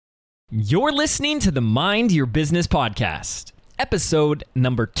You're listening to the Mind Your Business podcast, episode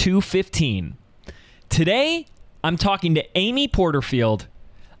number 215. Today, I'm talking to Amy Porterfield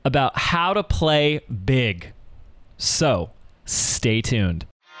about how to play big. So, stay tuned.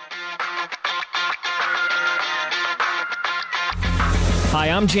 Hi,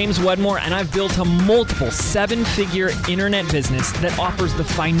 I'm James Wedmore, and I've built a multiple seven-figure internet business that offers the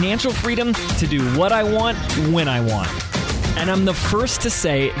financial freedom to do what I want, when I want. And I'm the first to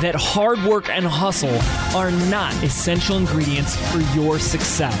say that hard work and hustle are not essential ingredients for your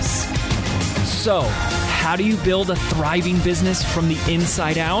success. So, how do you build a thriving business from the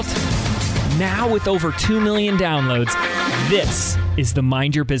inside out? Now with over 2 million downloads, this is the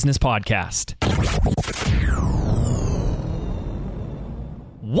Mind Your Business podcast.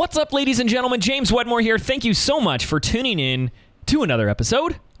 What's up, ladies and gentlemen? James Wedmore here. Thank you so much for tuning in to another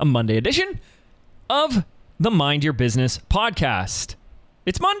episode, a Monday edition of the Mind Your Business podcast.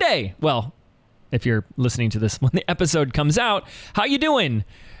 It's Monday. Well, if you're listening to this when the episode comes out, how you doing?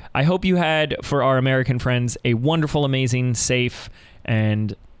 I hope you had, for our American friends, a wonderful, amazing, safe,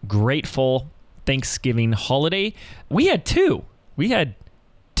 and grateful Thanksgiving holiday. We had two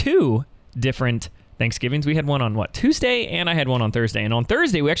different Thanksgivings. We had one on Tuesday, and I had one on Thursday. And on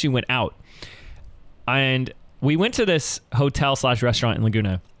Thursday, we actually went out. And we went to this hotel/restaurant in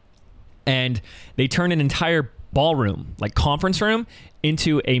Laguna. And they turned an entire ballroom, like conference room,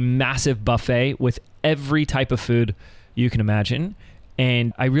 into a massive buffet with every type of food you can imagine.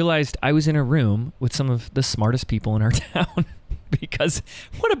 And I realized I was in a room with some of the smartest people in our town. Because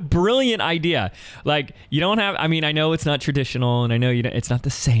what a brilliant idea. Like, you don't have, I know it's not traditional, and I know it's not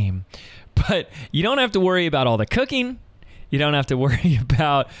the same, but you don't have to worry about all the cooking. You don't have to worry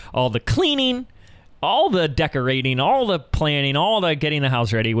about all the cleaning, all the decorating, all the planning, all the getting the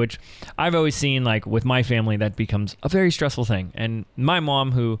house ready, which I've always seen, like with my family, that becomes a very stressful thing. And my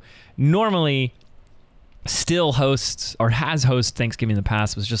mom, who normally still hosts or has hosted Thanksgiving in the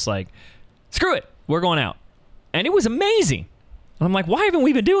past, was just like, screw it, we're going out. And it was amazing. And I'm like, why haven't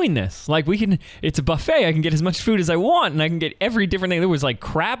we been doing this? Like, it's a buffet. I can get as much food as I want, and I can get every different thing. There was like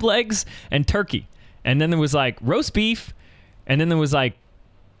crab legs and turkey. And then there was like roast beef. And then there was like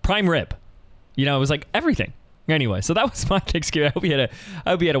prime rib. It was like everything. Anyway, so that was my Thanksgiving. I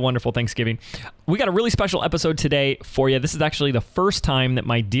hope you had a wonderful Thanksgiving. We got a really special episode today for you. This is actually the first time that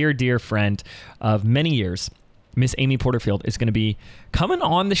my dear, dear friend of many years, Miss Amy Porterfield, is going to be coming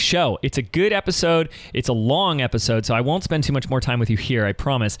on the show. It's a good episode. It's a long episode, so I won't spend too much more time with you here, I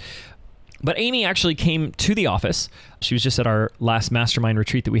promise. But Amy actually came to the office. She was just at our last mastermind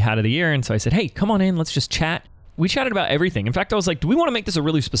retreat that we had of the year, and so I said, hey, come on in, let's just chat. We chatted about everything. In fact, I was like, do we want to make this a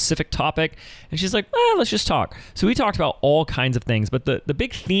really specific topic? And she's like, let's just talk. So we talked about all kinds of things, but the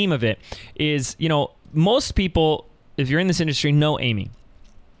big theme of it is, most people, if you're in this industry, know Amy.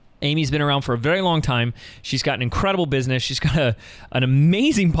 Amy's been around for a very long time. She's got an incredible business. She's got an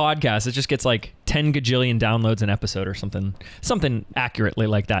amazing podcast that just gets like 10 gajillion downloads an episode or something accurately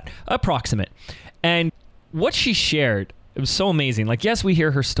like that, approximate. And what she shared, it was so amazing. Like, yes, we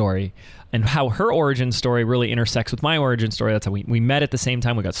hear her story and how her origin story really intersects with my origin story. That's how we met at the same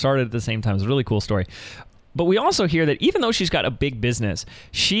time. We got started at the same time. It was a really cool story. But we also hear that even though she's got a big business,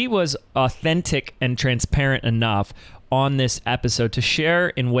 she was authentic and transparent enough on this episode to share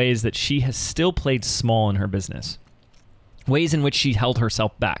in ways that she has still played small in her business, ways in which she held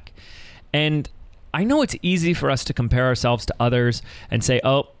herself back. And I know it's easy for us to compare ourselves to others and say,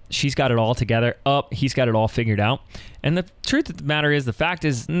 oh, she's got it all together. Oh, he's got it all figured out. And the truth of the matter is, the fact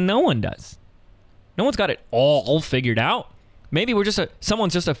is, no one does. No one's got it all figured out. Maybe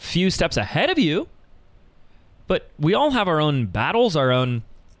someone's just a few steps ahead of you. But we all have our own battles, our own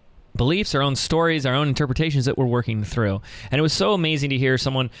beliefs, our own stories, our own interpretations that we're working through. And it was so amazing to hear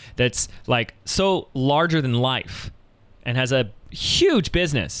someone that's like so larger than life and has a huge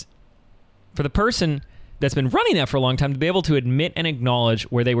business, for the person that's been running that for a long time to be able to admit and acknowledge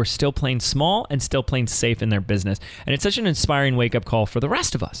where they were still playing small and still playing safe in their business. And it's such an inspiring wake-up call for the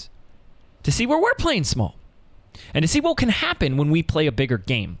rest of us to see where we're playing small and to see what can happen when we play a bigger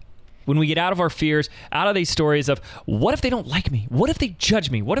game. When we get out of our fears, out of these stories of, what if they don't like me? What if they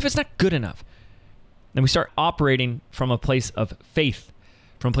judge me? What if it's not good enough? Then we start operating from a place of faith,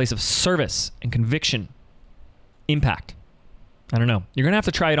 from a place of service and conviction, impact. I don't know. You're going to have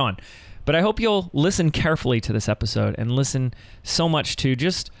to try it on. But I hope you'll listen carefully to this episode and listen so much to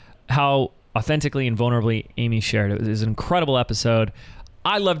just how authentically and vulnerably Amy shared. It was an incredible episode.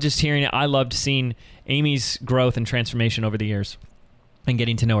 I loved just hearing it. I loved seeing Amy's growth and transformation over the years and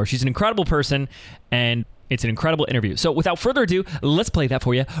getting to know her. She's an incredible person, and it's an incredible interview. So without further ado, let's play that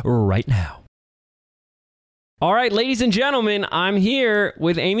for you right now. All right, ladies and gentlemen, I'm here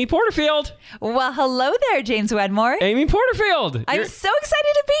with Amy Porterfield. Well, hello there, James Wedmore. Amy Porterfield. I'm so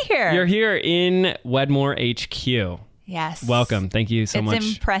excited to be here. You're here in Wedmore HQ. Yes. Welcome. Thank you so much.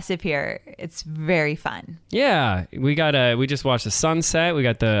 It's impressive here. It's very fun. Yeah, we just watched the sunset. We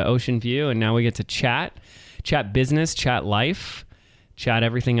got the ocean view, and now we get to chat business, chat life, chat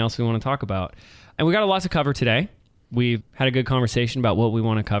everything else we want to talk about. And we got a lot to cover today. We've had a good conversation about what we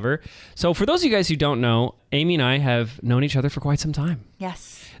want to cover. So for those of you guys who don't know, Amy and I have known each other for quite some time.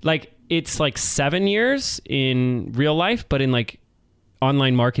 Yes. It's 7 years in real life, but in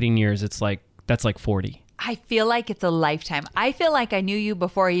online marketing years, that's 40. I feel like it's a lifetime. I feel like I knew you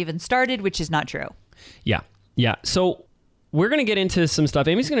before I even started, which is not true. Yeah. So we're going to get into some stuff.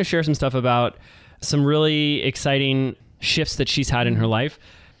 Amy's going to share some stuff about some really exciting shifts that she's had in her life,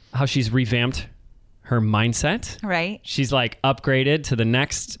 how she's revamped her mindset. Right. She's upgraded to the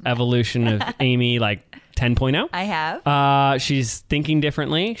next evolution of Amy, 10.0. I have. She's thinking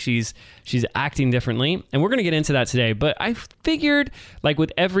differently. She's acting differently. And we're going to get into that today. But I figured,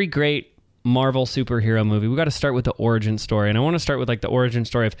 with every great Marvel superhero movie, we got to start with the origin story. And I want to start with the origin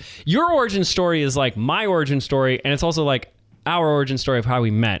story of your origin story is my origin story. And it's also our origin story of how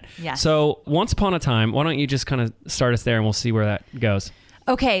we met. Yes. So once upon a time, why don't you just kind of start us there and we'll see where that goes.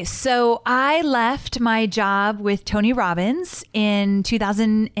 Okay, so I left my job with Tony Robbins in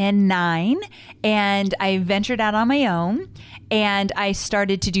 2009, and I ventured out on my own, and I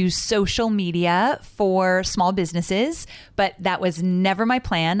started to do social media for small businesses, but that was never my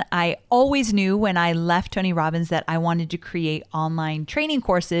plan. I always knew when I left Tony Robbins that I wanted to create online training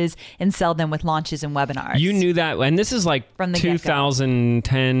courses and sell them with launches and webinars. You knew that, and this is from the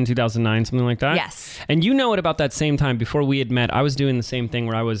 2010, 2009, something like that? Yes. And you know, at about that same time, before we had met, I was doing the same thing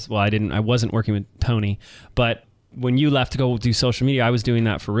where I wasn't working with Tony, but when you left to go do social media, I was doing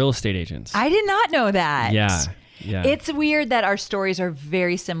that for real estate agents. I did not know that. Yeah. It's weird that our stories are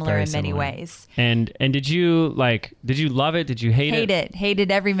very similar in many ways. And did you love it? Did you hate it?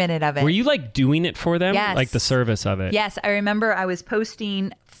 Hated every minute of it. Were you doing it for them? Yes. The service of it? Yes. I remember I was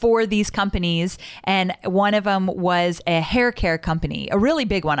posting for these companies, and one of them was a hair care company, a really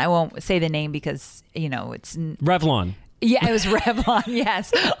big one. I won't say the name because, it's... Revlon. Yeah, it was Revlon,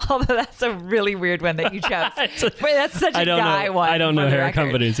 yes. Although that's a really weird one that you chose. That's such a guy one. I don't know hair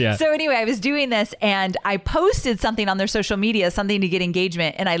companies, yeah. So anyway, I was doing this, and I posted something on their social media, something to get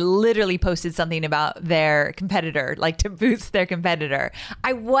engagement, and I literally posted something about their competitor, to boost their competitor.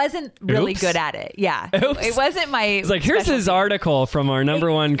 I wasn't really good at it. Yeah. Oops. It wasn't my... It's here's this article from our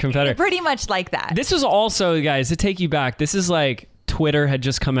number one competitor. Pretty much like that. This was also, guys, to take you back, this is Twitter had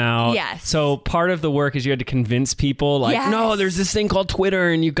just come out. Yes. So part of the work is you had to convince people no, there's this thing called Twitter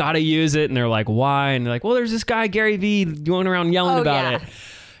and you got to use it. And they're like, why? And they're like, well, there's this guy, Gary Vee, going around yelling about it.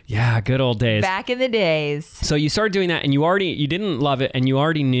 Yeah, good old days. Back in the days. So you started doing that and you didn't love it and you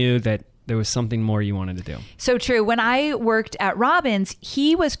already knew that there was something more you wanted to do. So true. When I worked at Robbins,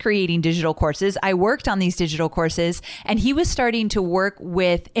 he was creating digital courses. I worked on these digital courses, and he was starting to work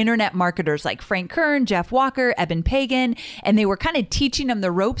with internet marketers like Frank Kern, Jeff Walker, Eben Pagan, and they were kind of teaching them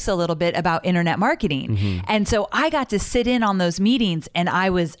the ropes a little bit about internet marketing. Mm-hmm. And so I got to sit in on those meetings, and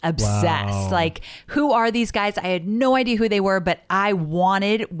I was obsessed. Wow. Who are these guys? I had no idea who they were, but I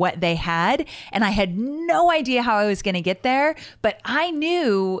wanted what they had, and I had no idea how I was going to get there. But I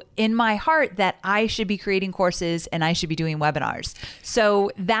knew in my heart that I should be creating courses and I should be doing webinars. So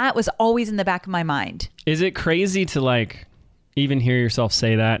that was always in the back of my mind. Is it crazy to even hear yourself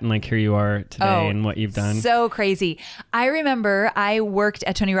say that and here you are today and what you've done? So crazy. I remember I worked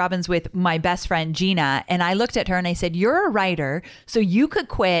at Tony Robbins with my best friend Gina, and I looked at her and I said, you're a writer, so you could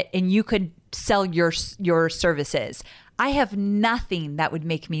quit and you could sell your services. I have nothing that would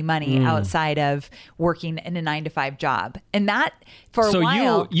make me money outside of working in a 9-to-5 job. And that for a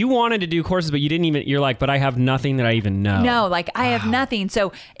while. So you wanted to do courses, but you didn't even, you're but I have nothing that I even know. No, I have nothing.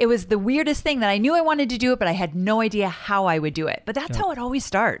 So it was the weirdest thing that I knew I wanted to do it, but I had no idea how I would do it. But that's how it always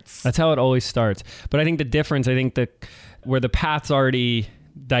starts. That's how it always starts. But I think the difference, where the paths already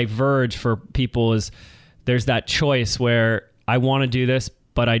diverge for people is there's that choice where I want to do this,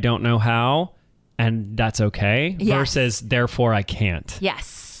 but I don't know how. And that's okay. Yes. Versus, therefore, I can't.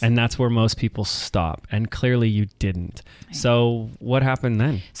 Yes. And that's where most people stop. And clearly you didn't. So what happened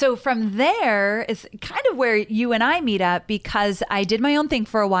then? So from there is kind of where you and I meet up, because I did my own thing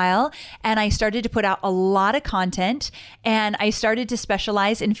for a while and I started to put out a lot of content, and I started to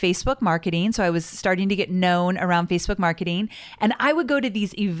specialize in Facebook marketing. So I was starting to get known around Facebook marketing, and I would go to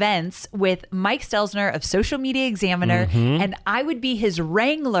these events with Mike Stelzner of Social Media Examiner, and I would be his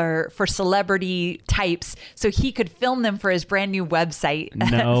wrangler for celebrity types so he could film them for his brand new website.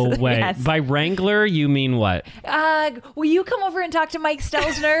 No No way. Yes. By Wrangler, you mean what? Will you come over and talk to Mike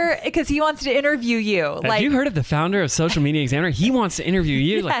Stelzner? Because he wants to interview you. Have you heard of the founder of Social Media Examiner? He wants to interview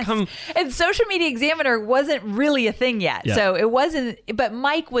you. Yes. Like, come. And Social Media Examiner wasn't really a thing yet. Yeah. So it wasn't, but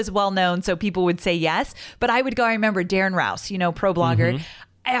Mike was well known, so people would say yes. But I would go, I remember Darren Rouse, pro blogger. Mm-hmm.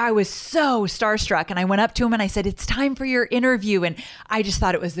 I was so starstruck, and I went up to him and I said, "It's time for your interview." And I just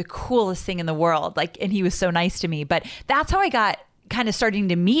thought it was the coolest thing in the world. And he was so nice to me. But that's how I got kind of starting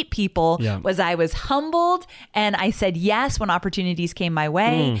to meet people. Yeah. Was I was humbled, and I said yes when opportunities came my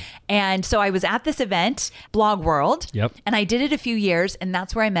way. And so I was at this event, Blog World. Yep. And I did it a few years, and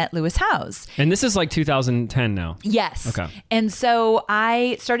that's where I met Lewis Howes. And this is like 2010 now. Yes. Okay. And so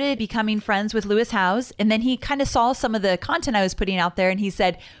I started becoming friends with Lewis Howes, and then he kind of saw some of the content I was putting out there, and he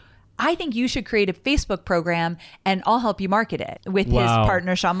said, "I think you should create a Facebook program, and I'll help you market it," with his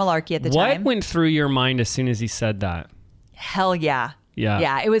partner, Sean Malarkey, at the time. What went through your mind as soon as he said that? Hell yeah. Yeah.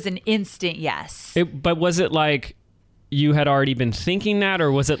 Yeah. It was an instant yes. But was it like you had already been thinking that,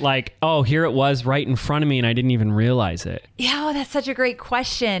 or was it like, oh, here it was right in front of me and I didn't even realize it? Yeah, that's such a great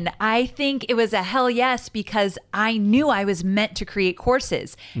question. I think it was a hell yes, because I knew I was meant to create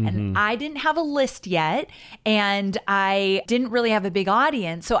courses, and I didn't have a list yet, and I didn't really have a big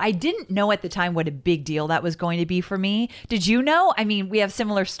audience. So I didn't know at the time what a big deal that was going to be for me. Did you know? I mean, we have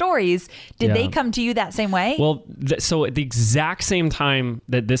similar stories. Did they come to you that same way? Well, so at the exact same time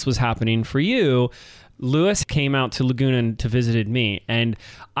that this was happening for you, Lewis came out to Laguna to visit me, and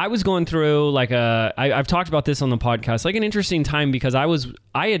I was going through I've talked about this on the podcast, like an interesting time, because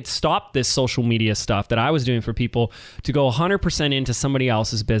I had stopped this social media stuff that I was doing for people to go 100% into somebody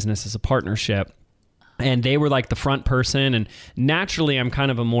else's business as a partnership. And they were like the front person, and naturally I'm kind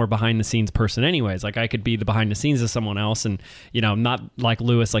of a more behind the scenes person anyways. Like I could be the behind the scenes of someone else, and not like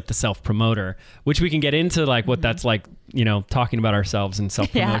Lewis, like the self promoter, which we can get into like what that's like, talking about ourselves and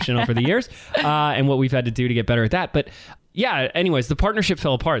self promotion over the years, and what we've had to do to get better at that. But yeah, anyways, the partnership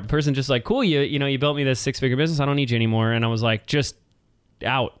fell apart. The person just like, cool, you built me this 6-figure business. I don't need you anymore. And I was like, just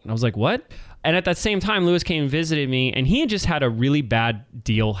out. And I was like, what? And at that same time, Lewis came and visited me, and he had just had a really bad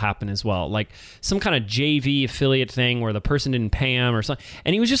deal happen as well. Like some kind of JV affiliate thing where the person didn't pay him or something.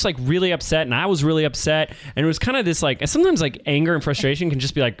 And he was just like really upset, and I was really upset. And it was kind of this like, sometimes like anger and frustration can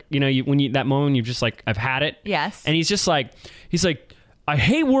just be like, that moment you've just like, I've had it. Yes. And he's like, I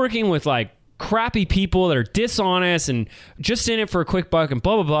hate working with like crappy people that are dishonest and just in it for a quick buck and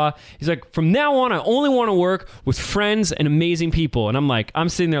blah, blah, blah. He's like, from now on, I only want to work with friends and amazing people. And I'm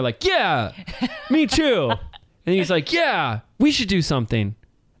sitting there like, yeah, me too. And he's like, yeah, we should do something.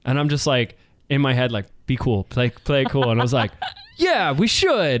 And I'm just like, in my head, like, be cool, play it cool. And I was like, yeah, we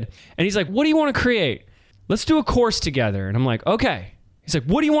should. And he's like, what do you want to create? Let's do a course together. And I'm like, okay. He's like,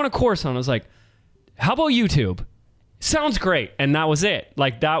 what do you want a course on? I was like, how about YouTube? Sounds great. And that was it.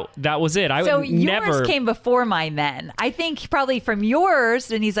 Like that was it. So yours came before mine then. I think probably from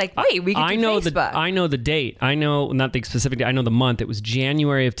yours, and he's like, wait, we can do Facebook. I know the date. I know, not the specific date. I know the month. It was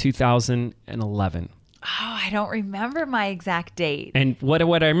January of 2011. Oh, I don't remember my exact date. And what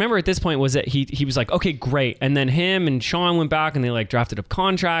I remember at this point was that he was like, okay, great. And then him and Sean went back and they like drafted up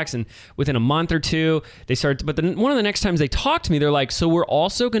contracts, and within a month or two they started. But then one of the next times they talked to me, they're like, so we're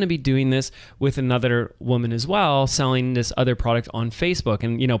also going to be doing this with another woman as well, selling this other product on Facebook.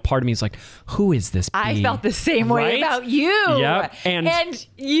 And part of me is like, who is this bee? I felt the same way about you. Yep. And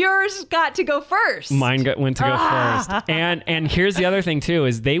yours got to go first. Mine went to go first. And here's the other thing too,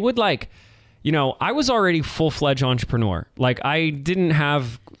 is they would like, I was already full-fledged entrepreneur. Like I didn't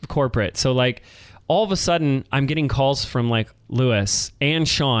have corporate. So like all of a sudden I'm getting calls from like Lewis and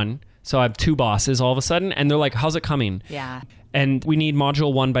Sean. So I have two bosses all of a sudden, and they're like, how's it coming? Yeah. And we need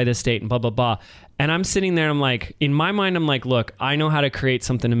module 1 by this date and blah, blah, blah. And I'm sitting there, I'm like, in my mind, I'm like, look, I know how to create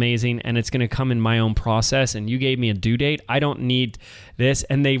something amazing, and it's going to come in my own process. And you gave me a due date. I don't need this.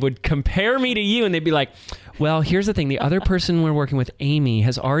 And they would compare me to you, and they'd be like, well, here's the thing. The other person we're working with, Amy,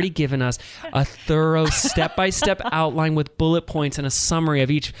 has already given us a thorough step-by-step outline with bullet points and a summary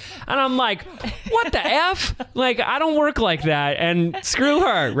of each. And I'm like, what the F? Like, I don't work like that. And screw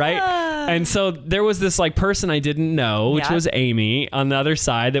her, right? And so there was this like person I didn't know, which was Amy on the other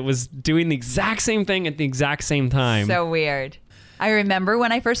side, that was doing the exact same thing at the exact same time. So weird. I remember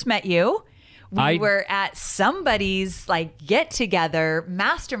when I first met you, we were at somebody's like get-together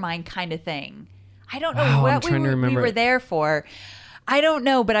mastermind kind of thing. I don't know what we were there for. I don't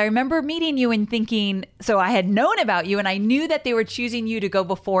know, but I remember meeting you and thinking, so I had known about you and I knew that they were choosing you to go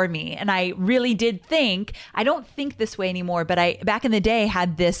before me. And I really did think, I don't think this way anymore, but I, back in the day,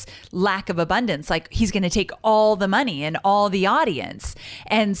 had this lack of abundance. Like, he's going to take all the money and all the audience.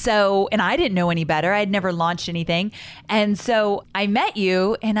 And so, and I didn't know any better. I'd never launched anything. And so I met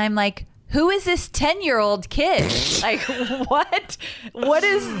you and I'm like, who is this 10-year-old kid? Like, what? Why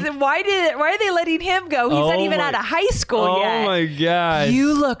are they letting him go? He's not even out of high school yet. Oh my gosh.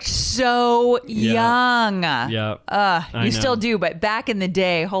 You looked so young. Yeah. You still do, but back in the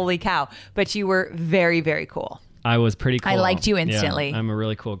day, holy cow. But you were very, very cool. I was pretty cool. I liked you instantly. Yeah, I'm a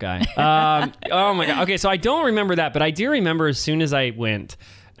really cool guy. Oh my God. Okay, so I don't remember that, but I do remember as soon as I went,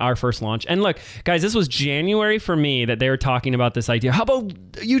 our first launch. And look, guys, this was January for me that they were talking about this idea. How about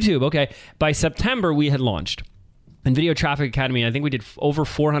YouTube? Okay. By September, we had launched. And Video Traffic Academy, I think we did over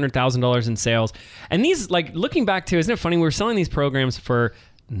 $400,000 in sales. And these, like, looking back to, isn't it funny? We were selling these programs for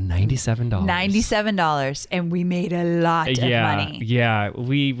 $97. $97. And we made a lot of money. Yeah.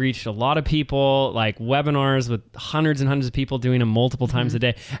 We reached a lot of people, like webinars with hundreds and hundreds of people doing them multiple times a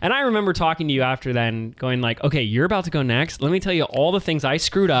day. And I remember talking to you after then going like, okay, you're about to go next. Let me tell you all the things I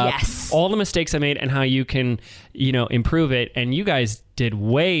screwed up, all the mistakes I made and how you can, improve it. And you guys did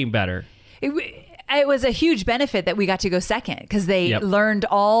way better. It was a huge benefit that we got to go second because they learned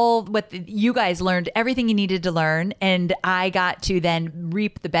you guys learned everything you needed to learn. And I got to then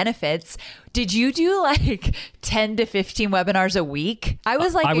reap the benefits. Did you do like 10 to 15 webinars a week? I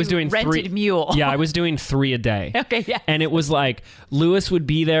was like, I was doing rented mule. Yeah, I was doing 3 a day. Okay, yeah. And it was like, Lewis would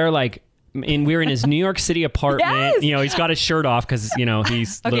be there like, and we were in his New York City apartment. Yes. He's got his shirt off because,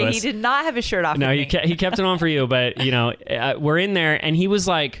 he's okay, Lewis. He did not have his shirt off. No, he kept it on for you. But, we're in there and he was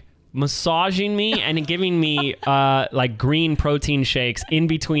like, massaging me and giving me like green protein shakes in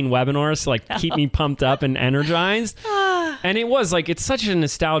between webinars to like keep me pumped up and energized. And it was like, it's such a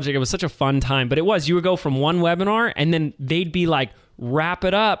nostalgic, it was such a fun time. But you would go from one webinar and then they'd be like, wrap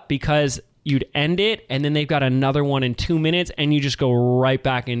it up, because you'd end it and then they've got another one in 2 minutes and you just go right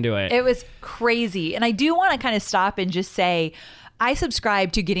back into it. It was crazy. And I do want to kind of stop and just say, I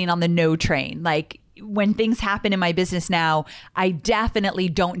subscribe to getting on the no train. Like, when things happen in my business now, I definitely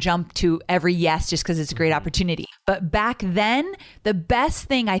don't jump to every yes just because it's a great opportunity. But back then, the best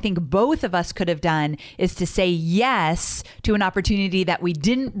thing I think both of us could have done is to say yes to an opportunity that we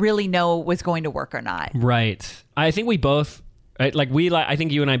didn't really know was going to work or not. Right. I think we both, I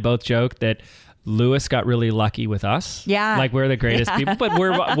think you and I both joked that Lewis got really lucky with us. Yeah. Like, we're the greatest people,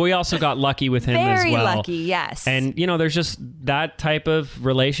 but we also got lucky with him as well. Very lucky, yes. And, there's just that type of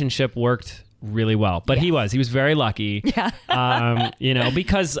relationship worked really well. But he was very lucky. Yeah.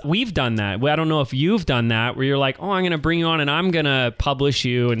 Because we've done that. I don't know if you've done that where you're like, oh, I'm going to bring you on and I'm going to publish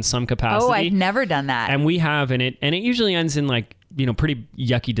you in some capacity. Oh, I've never done that. And we have, and it usually ends in like, pretty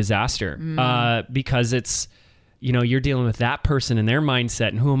yucky disaster because it's, you're dealing with that person and their mindset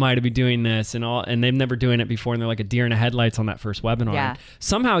and who am I to be doing this and all, and they've never doing it before and they're like a deer in the headlights on that first webinar. Yeah. And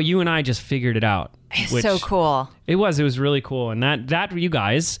somehow you and I just figured it out. It's so cool. It was really cool. And that you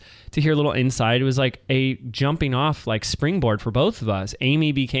guys, to hear a little insight, it was like a jumping off like springboard for both of us.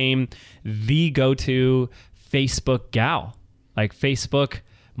 Amy became the go-to Facebook gal, like Facebook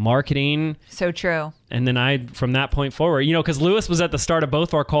marketing. So true. And then from that point forward, because Lewis was at the start of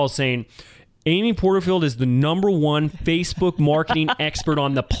both our calls saying, Amy Porterfield is the #1 Facebook marketing expert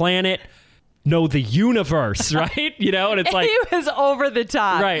on the planet. No, the universe, right? And it's like... It was over the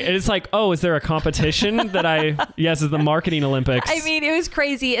top. Right. And it's like, oh, is there a competition that yes, is the marketing Olympics. I mean, it was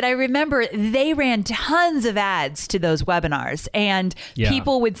crazy. And I remember they ran tons of ads to those webinars. And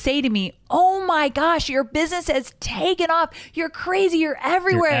people would say to me, oh my gosh, your business has taken off. You're crazy. You're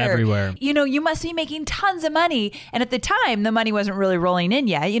everywhere. You're everywhere. You must be making tons of money. And at the time, the money wasn't really rolling in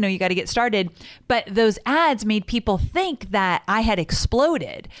yet. You got to get started. But those ads made people think that I had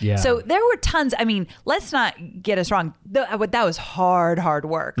exploded. Yeah. So there were tons. I mean, let's not get us wrong. That was hard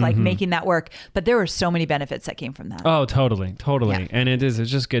work, like making that work. But there were so many benefits that came from that. Oh, totally. Yeah. And it's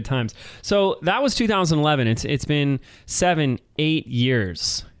just good times. So that was 2011. It's been 7-8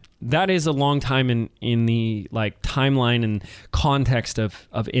 years. That is a long time in the like timeline and context of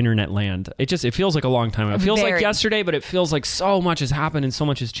internet land. It feels like a long time. It feels like yesterday, but it feels like so much has happened and so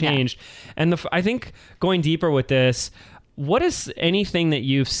much has changed. Yeah. And I think going deeper with this, what is anything that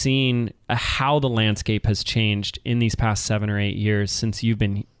you've seen how the landscape has changed in these past 7 or 8 years since you've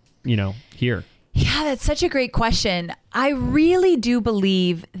been, here? Yeah, that's such a great question. I really do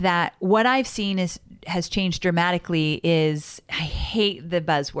believe that what I've seen has changed dramatically is, I hate the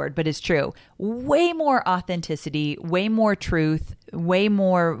buzzword, but it's true. Way more authenticity, way more truth, way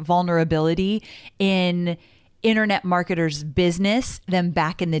more vulnerability in internet marketers' business than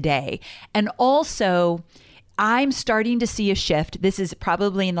back in the day. And also, I'm starting to see a shift. This is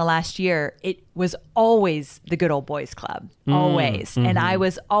probably in the last year. It was always the good old boys club, always. And I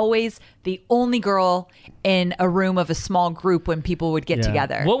was always the only girl in a room of a small group when people would get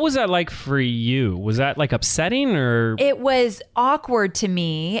together. What was that like for you? Was that like upsetting or? It was awkward to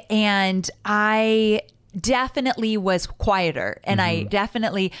me, and I definitely was quieter. And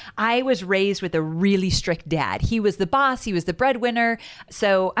I was raised with a really strict dad. He was the boss. He was the breadwinner.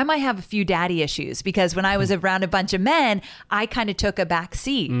 So I might have a few daddy issues because when I was around a bunch of men, I kind of took a back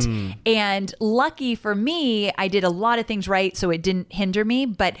seat. And lucky for me, I did a lot of things right, so it didn't hinder me.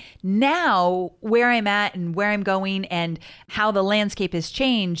 But now where I'm at and where I'm going and how the landscape has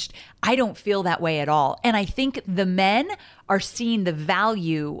changed, I don't feel that way at all. And I think the men are seeing the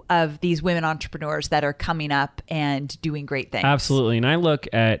value of these women entrepreneurs that are coming up and doing great things. Absolutely. And I look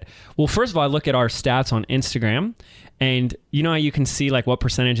at, well, first of all, I look at our stats on Instagram, and you know how you can see like what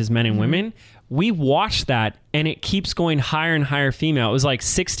percentage is men and women? We watch that and it keeps going higher and higher female. It was like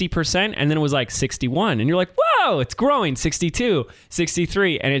 60% and then it was like 61. And you're like, whoa, it's growing, 62,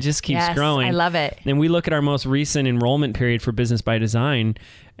 63. And it just keeps growing. I love it. And we look at our most recent enrollment period for Business by Design,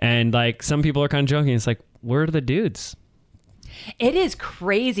 and like some people are kind of joking. It's like, where are the dudes? It is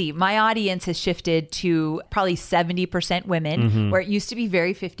crazy. My audience has shifted to probably 70% women, where it used to be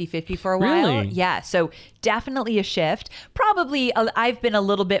very 50-50 for a while. Really? Yeah. So definitely a shift. Probably I've been a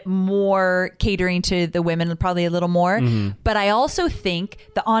little bit more catering to the women, probably a little more. But I also think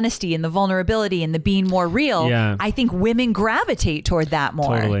the honesty and the vulnerability and the being more real, I think women gravitate toward that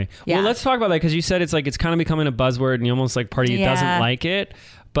more. Totally. Yeah. Well, let's talk about that, because you said it's like it's kind of becoming a buzzword and you almost like part of you doesn't like it.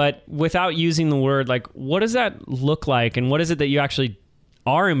 But without using the word, like, what does that look like? And what is it that you actually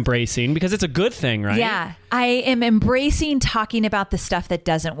are embracing? Because it's a good thing, right? Yeah. I am embracing talking about the stuff that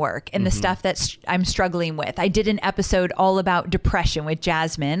doesn't work and the stuff that I'm struggling with. I did an episode all about depression with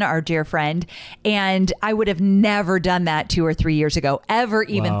Jasmine, our dear friend, and I would have never done that 2 or 3 years ago, ever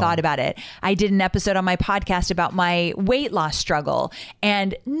even thought about it. I did an episode on my podcast about my weight loss struggle,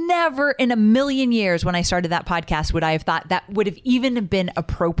 and never in a million years when I started that podcast would I have thought that would have even been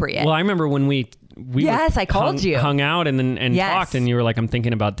appropriate. Well, I remember when we I called you, hung out and talked, and you were like, I'm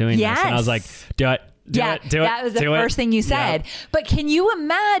thinking about doing this. And I was like, do it. That was the first thing you said. But can you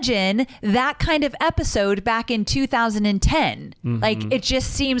imagine that kind of episode back in 2010? Like, it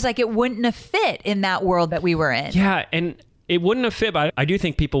just seems like it wouldn't have fit in that world that we were in. Yeah. And it wouldn't have fit, but I do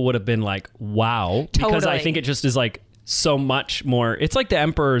think people would have been like, wow. Because I think it just is like so much more. It's like the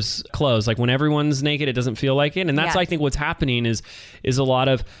emperor's clothes. Like when everyone's naked, it doesn't feel like it. And that's, I think, what's happening is a lot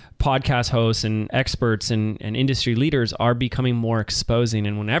of podcast hosts and experts and industry leaders are becoming more exposing.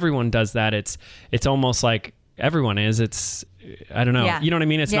 And when everyone does that, it's almost like everyone is. It's, I don't know. You know what I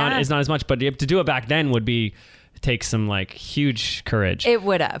mean? It's not as much, but to do it back then would be take some like huge courage. It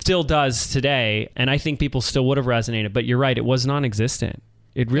would have. Still does today. And I think people still would have resonated, but you're right. It was non-existent.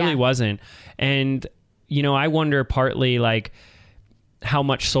 It really wasn't. And you know, I wonder partly like how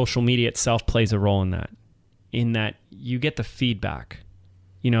much social media itself plays a role in that you get the feedback.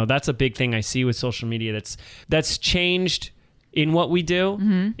 You know, that's a big thing I see with social media that's changed in what we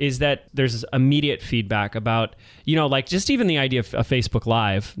do, is that there's immediate feedback about, you know, like just even the idea of a Facebook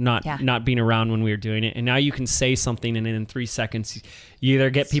Live, not being around when we were doing it. And now you can say something and in 3 seconds, you either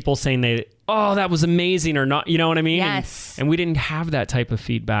get people saying that was amazing or not, you know what I mean? Yes. And we didn't have that type of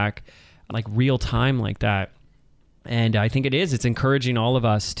feedback like real time like that. And I think it's encouraging all of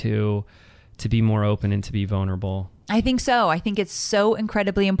us to be more open and to be vulnerable. I think so. I think it's so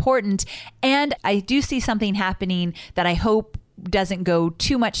incredibly important. And I do see something happening that I hope doesn't go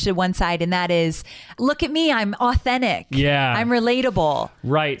too much to one side, and that is, look at me, I'm authentic. Yeah. I'm relatable.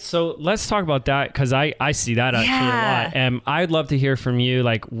 Right. So let's talk about that, because I see that actually a lot. And I'd love to hear from you,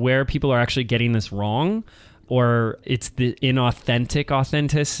 like where people are actually getting this wrong, or it's the inauthentic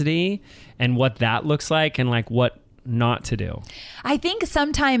authenticity and what that looks like, and like what not to do. I think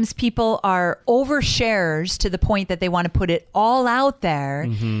sometimes people are oversharers to the point that they want to put it all out there.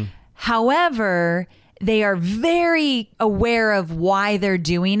 However, they are very aware of why they're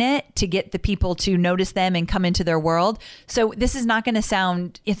doing it to get the people to notice them and come into their world. So this is not going to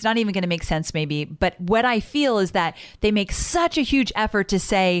sound, it's not even going to make sense maybe, but what I feel is that they make such a huge effort to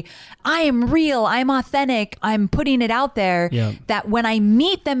say, I am real, I'm authentic, I'm putting it out there, that when I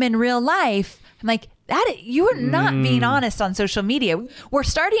meet them in real life, I'm like, you're not being honest on social media. We're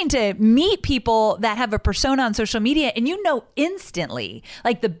starting to meet people that have a persona on social media, and you know instantly.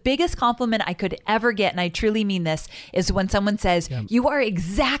 Like the biggest compliment I could ever get, and I truly mean this, is when someone says, you are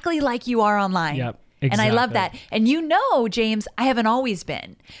exactly like you are online. And I love that. And James, I haven't always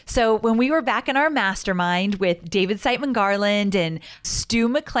been. So when we were back in our mastermind with David Siteman Garland and Stu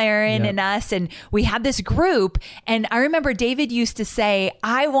McLaren and us, and we had this group, and I remember David used to say,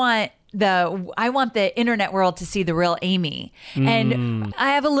 I want the internet world to see the real Amy. And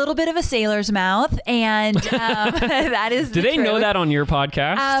I have a little bit of a sailor's mouth, and that is Do they know that on your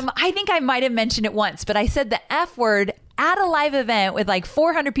podcast? I think I might have mentioned it once, but I said the F word at a live event with like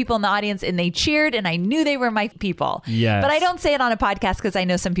 400 people in the audience, and they cheered, and I knew they were my people. Yes. But I don't say it on a podcast because I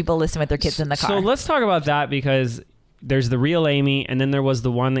know some people listen with their kids in the car. So let's talk about that, because there's the real Amy, and then there was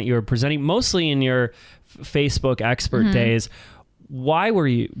the one that you were presenting mostly in your Facebook expert days. Why were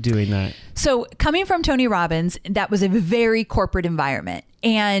you doing that? So coming from Tony Robbins, that was a very corporate environment.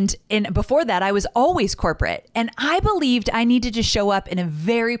 And before that, I was always corporate. And I believed I needed to show up in a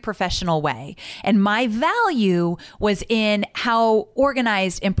very professional way. And my value was in how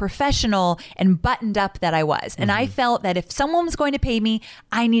organized and professional and buttoned up that I was. And I felt that if someone was going to pay me,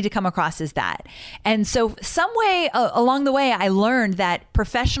 I need to come across as that. And so some way along the way, I learned that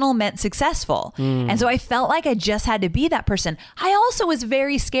professional meant successful. And so I felt like I just had to be that person. I also was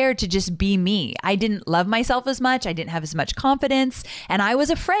very scared to just be me. I didn't love myself as much. I didn't have as much confidence. And I was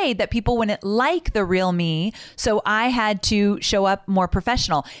afraid that people wouldn't like the real me. So I had to show up more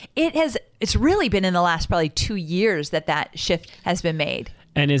professional. It's really been in the last probably 2 years that shift has been made.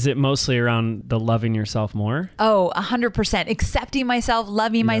 And is it mostly around the loving yourself more? Oh, 100%. Accepting myself,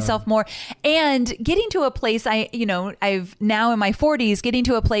 loving myself more, and getting to a place I've now in my 40s, getting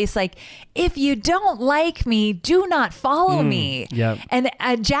to a place like, if you don't like me, do not follow me. Yep. And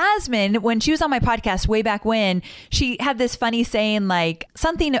Jasmine, when she was on my podcast way back when, she had this funny saying, like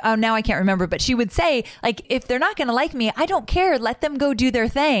something, now I can't remember, but she would say, like, if they're not going to like me, I don't care. Let them go do their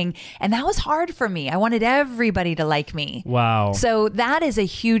thing. And that was hard for me. I wanted everybody to like me. Wow. So that is a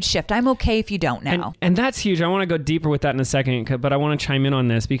huge shift. I'm okay if you don't now. And that's huge. I want to go deeper with that in a second, but I want to chime in on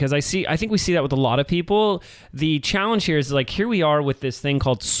this because I think we see that with a lot of people. The challenge here is like, here we are with this thing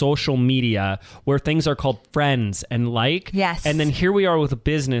called social media where things are called friends and like. Yes. And then here we are with a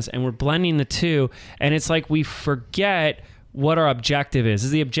business and we're blending the two. And it's like we forget what our objective is.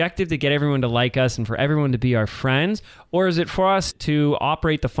 Is the objective to get everyone to like us and for everyone to be our friends? Or is it for us to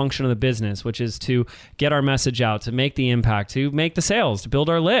operate the function of the business, which is to get our message out, to make the impact, to make the sales, to build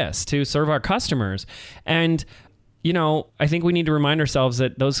our list, to serve our customers? And I think we need to remind ourselves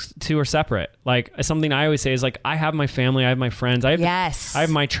that those two are separate. Like something I always say is like, I have my family, I have my friends, I have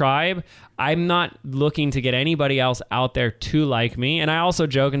my tribe. I'm not looking to get anybody else out there to like me. And I also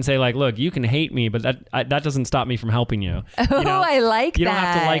joke and say like, look, you can hate me, but that doesn't stop me from helping you. I like that. You don't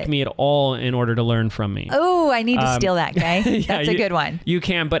have to like me at all in order to learn from me. Oh, I need to steal that, okay? Yeah, that's a good one. You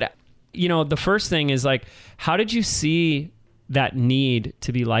can, but the first thing is like, how did you see that need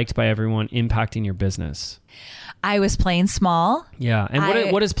to be liked by everyone impacting your business? I was playing small. Yeah.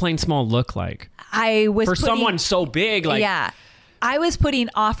 And what does playing small look like? I was for someone so big, like I was putting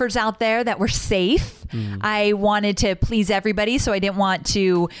offers out there that were safe. I wanted to please everybody, so I didn't want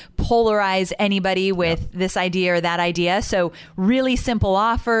to polarize anybody with this idea or that idea. So really simple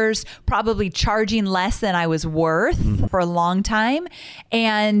offers, probably charging less than I was worth for a long time,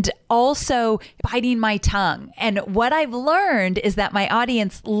 and also biting my tongue. And what I've learned is that my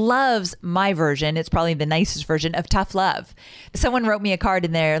audience loves my version. It's probably the nicest version of tough love. Someone wrote me a card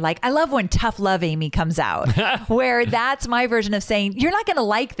in there like, I love when tough love Amy comes out, where that's my version of saying, you're not going to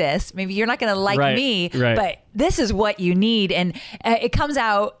like this. Maybe you're not going to like me, but this is what you need. And it comes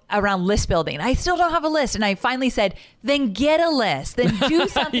out around list building. I still don't have a list. And I finally said, then get a list, then do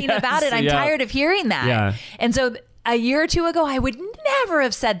something about it. I'm tired of hearing that. Yeah. And so a year or two ago, I would never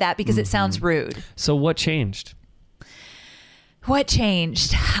have said that because it sounds rude. So what changed? What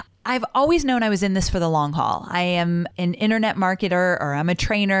changed? I've always known I was in this for the long haul. I am an internet marketer, or I'm a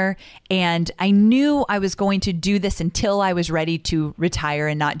trainer, and I knew I was going to do this until I was ready to retire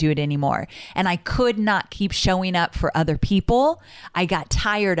and not do it anymore. And I could not keep showing up for other people. I got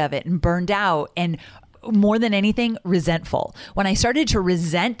tired of it and burned out, and more than anything, resentful. When I started to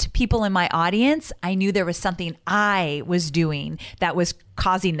resent people in my audience, I knew there was something I was doing that was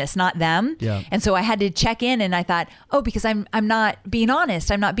causing this, not them. Yeah. And so I had to check in, and I thought, because I'm not being honest.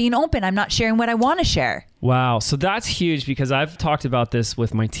 I'm not being open. I'm not sharing what I want to share. Wow. So that's huge, because I've talked about this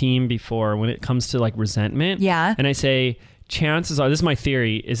with my team before when it comes to like resentment. Yeah. And I say, chances are, this is my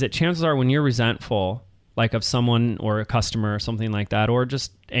theory, is that chances are when you're resentful, like of someone or a customer or something like that, or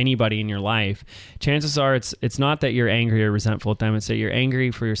just anybody in your life, chances are it's not that you're angry or resentful at them. It's that you're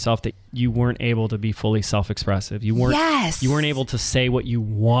angry for yourself that you weren't able to be fully self-expressive. You weren't able to say what you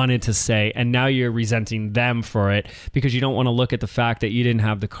wanted to say. And now you're resenting them for it because you don't want to look at the fact that you didn't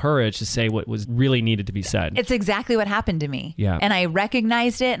have the courage to say what was really needed to be said. It's exactly what happened to me. Yeah. And I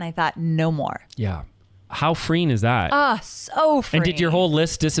recognized it and I thought, no more. Yeah. How freeing is that? So freeing. And did your whole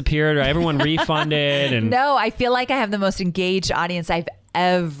list disappear? Or everyone refunded? And no, I feel like I have the most engaged audience I've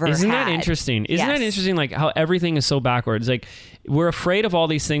ever Isn't had. that interesting? Isn't Yes. that interesting? Like how everything is so backwards. Like we're afraid of all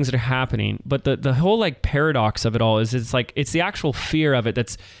these things that are happening, but the whole like paradox of it all is it's the actual fear of it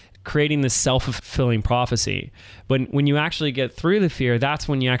that's creating this self-fulfilling prophecy. But when you actually get through the fear, that's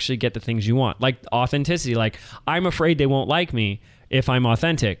when you actually get the things you want. Like authenticity. Like I'm afraid they won't like me if I'm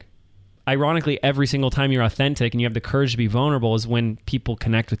authentic. Ironically, every single time you're authentic and you have the courage to be vulnerable is when people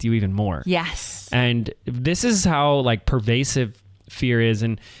connect with you even more. Yes. And this is how like pervasive fear is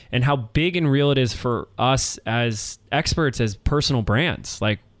and how big and real it is for us as experts, as personal brands.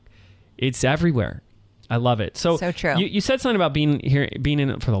 Like it's everywhere. I love it. So true. You said something about being in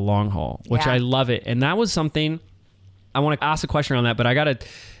it for the long haul, which I love it. And that was something I want to ask a question around that, but I got to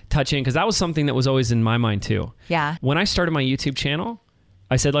touch in because that was something that was always in my mind too. Yeah. When I started my YouTube channel,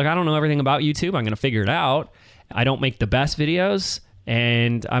 I said, like, I don't know everything about YouTube. I'm going to figure it out. I don't make the best videos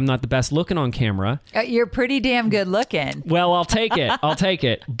and I'm not the best looking on camera. You're pretty damn good looking. Well, I'll take it. I'll take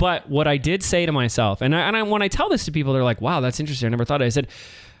it. But what I did say to myself, and when I tell this to people, they're like, wow, that's interesting. I never thought of it.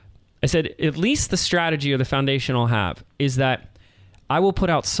 I said, at least the strategy or the foundation I'll have is that I will put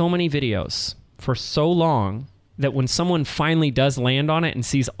out so many videos for so long that when someone finally does land on it and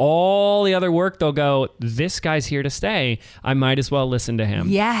sees all the other work, they'll go, this guy's here to stay. I might as well listen to him.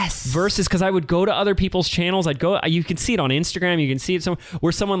 Yes. Versus, because I would go to other people's channels. You can see it on Instagram. You can see it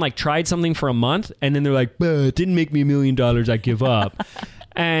where someone like tried something for a month and then they're like, it didn't make me $1 million. I give up.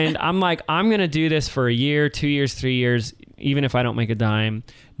 And I'm like, I'm going to do this for a year, 2 years, 3 years, even if I don't make a dime,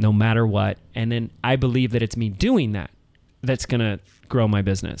 no matter what. And then I believe that it's me doing that that's going to grow my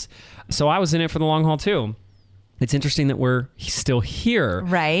business. So I was in it for the long haul too. It's interesting that we're still here.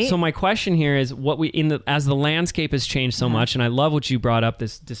 Right. So my question here is as the landscape has changed so much, and I love what you brought up,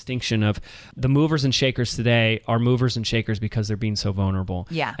 this distinction of the movers and shakers today are movers and shakers because they're being so vulnerable.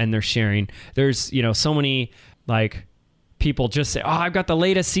 Yeah. And they're sharing. There's, so many like people just say, oh, I've got the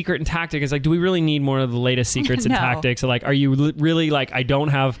latest secret and tactic. It's like, do we really need more of the latest secrets and tactics? Like, are you really like, I don't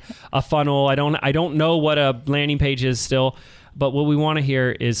have a funnel. I don't know what a landing page is still. But what we want to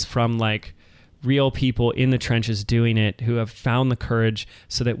hear is from like real people in the trenches doing it who have found the courage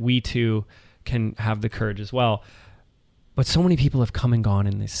so that we too can have the courage as well. But so many people have come and gone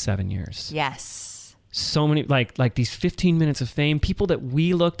in these 7 years. Yes. So many, like these 15 minutes of fame, people that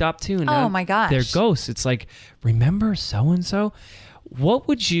we looked up to. And oh my gosh. They're ghosts. It's like, remember so-and-so? What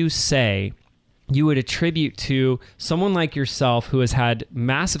would you say you would attribute to someone like yourself who has had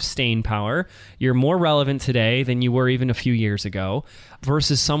massive staying power? You're more relevant today than you were even a few years ago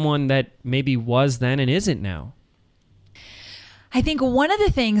versus someone that maybe was then and isn't now. I think one of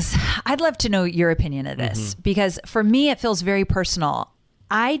the things, I'd love to know your opinion of this, because for me, it feels very personal.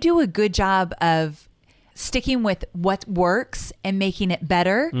 I do a good job of sticking with what works and making it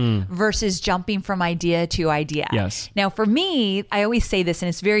better versus jumping from idea to idea. Yes. Now, for me, I always say this, and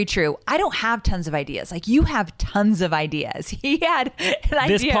it's very true. I don't have tons of ideas. Like you have tons of ideas. He had an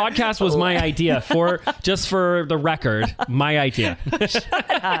idea. This podcast was my idea just for the record, my idea.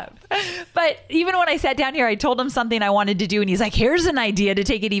 Shut up. But even when I sat down here, I told him something I wanted to do, and he's like, here's an idea to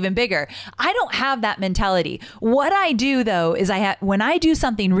take it even bigger. I don't have that mentality. What I do, though, is when I do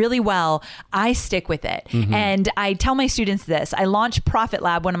something really well, I stick with it. And I tell my students this. I launched Profit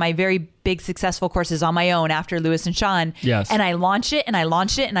Lab, one of my very big successful courses on my own after Lewis and Sean. Yes. And I launched it and I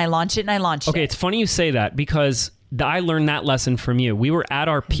launched it and I launched it and I launched it. Okay, it's funny you say that because I learned that lesson from you. We were at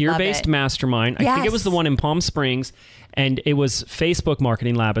our peer-based mastermind. I think it was the one in Palm Springs, and it was Facebook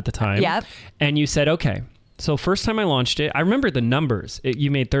Marketing Lab at the time. Yep. And you said, okay, so first time I launched it, I remember the numbers.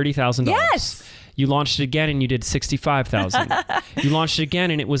 You made $30,000. Yes. You launched it again and you did 65,000. You launched it again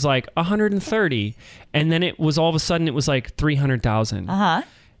and it was like 130. And then it was all of a sudden it was like 300,000.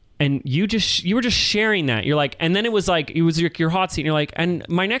 And you were just sharing that. You're like, and then it was your hot seat. And you're like, and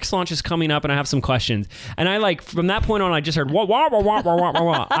my next launch is coming up and I have some questions. And I like, from that point on, I just heard wah, wah, wah, wah, wah, wah,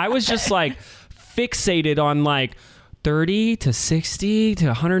 wah. I was just like fixated on like 30 to 60 to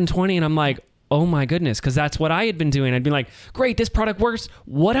 120. And I'm like, oh my goodness, because that's what I had been doing. I'd be like, great, this product works.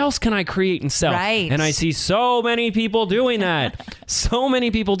 What else can I create and sell? Right. And I see so many people doing that. So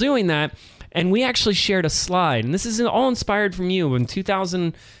many people doing that. And we actually shared a slide. And this is all inspired from you in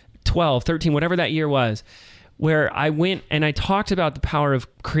 2000. 12, 13, whatever that year was, where I went and I talked about the power of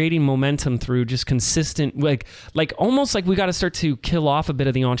creating momentum through just consistent, like almost like we got to start to kill off a bit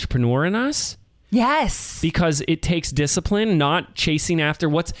of the entrepreneur in us. Yes. Because it takes discipline, not chasing after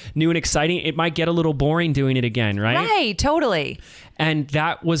what's new and exciting. It might get a little boring doing it again, right? Right, totally. And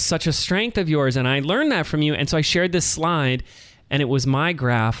that was such a strength of yours. And I learned that from you. And so I shared this slide, and it was my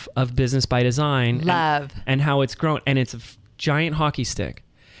graph of Business by Design. And how it's grown. And it's a giant hockey stick.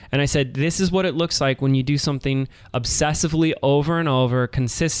 And I said, this is what it looks like when you do something obsessively over and over,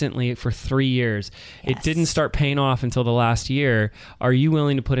 consistently for 3 years. Yes. It didn't start paying off until the last year. Are you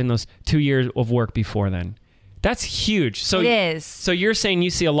willing to put in those 2 years of work before then? That's huge. So it is. So you're saying you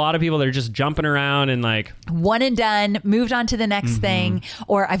see a lot of people that are just jumping around and like one and done, moved on to the next thing,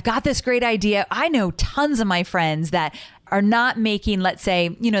 or I've got this great idea. I know tons of my friends that are not making, let's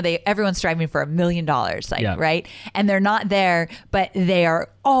say, everyone's striving for $1 million, right? And they're not there, but they are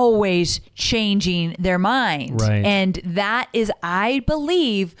always changing their mind. Right. And that is, I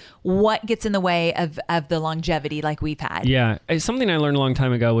believe, what gets in the way of the longevity like we've had. Yeah. It's something I learned a long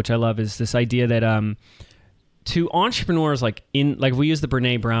time ago, which I love, is this idea that to entrepreneurs, like we use the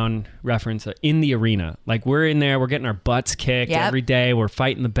Brene Brown reference, in the arena, like we're in there, we're getting our butts kicked every day, we're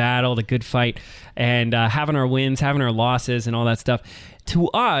fighting the battle, the good fight, and having our wins, having our losses, and all that stuff. To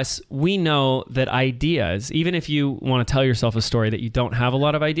us, we know that ideas, even if you want to tell yourself a story that you don't have a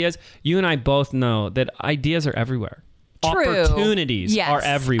lot of ideas, you and I both know that ideas are everywhere. True. Opportunities Yes, are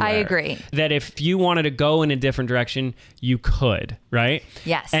everywhere. I agree. That if you wanted to go in a different direction, you could, right?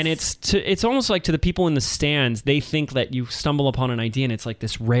 Yes. And it's almost like, to the people in the stands, they think that you stumble upon an idea and it's like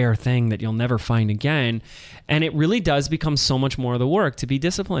this rare thing that you'll never find again. And it really does become so much more of the work to be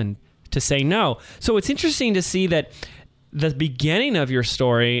disciplined, to say no. So it's interesting to see that the beginning of your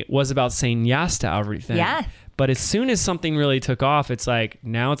story was about saying yes to everything. Yeah. But as soon as something really took off, it's like,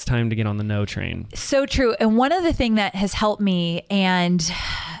 now it's time to get on the no train. So true. And one other thing that has helped me, and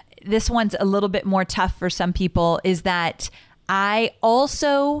this one's a little bit more tough for some people, is that I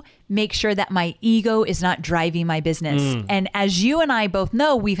also make sure that my ego is not driving my business. And as you and I both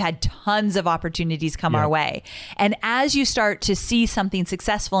know, we've had tons of opportunities come our way. And as you start to see something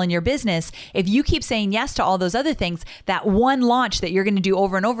successful in your business, if you keep saying yes to all those other things, that one launch that you're going to do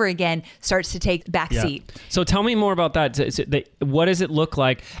over and over again starts to take backseat. So tell me more about that. What does it look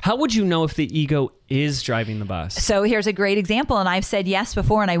like? How would you know if the ego is driving the bus? So here's a great example, and I've said yes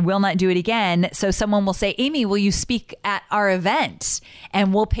before and I will not do it again. So someone will say, Amy, will you speak at our event?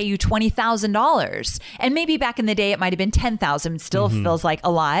 And we'll pay you $20,000. And maybe back in the day, it might have been $10,000. Still feels like a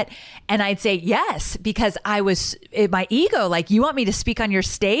lot. And I'd say yes, because my ego, like, you want me to speak on your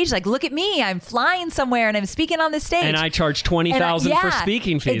stage? Like, look at me, I'm flying somewhere and I'm speaking on this stage. And I charge $20,000 for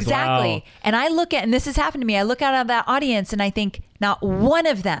speaking fees. Exactly. Wow. And I look at, and this has happened to me, I look out of that audience and I think, not one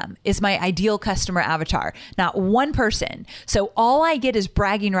of them is my ideal customer avatar. Not one person. So all I get is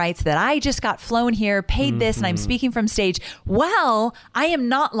bragging rights that I just got flown here, paid this, and I'm speaking from stage. Well, I am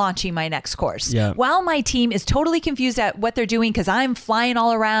not launching my next course. Yeah. While my team is totally confused at what they're doing because I'm flying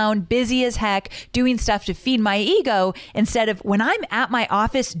all around, busy as heck, doing stuff to feed my ego, instead of when I'm at my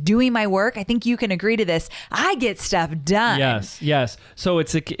office doing my work, I think you can agree to this, I get stuff done. Yes. So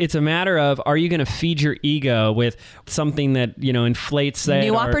it's a matter of, are you going to feed your ego with something that, inflates that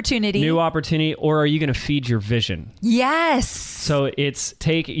new opportunity, or are you going to feed your vision? Yes. So it's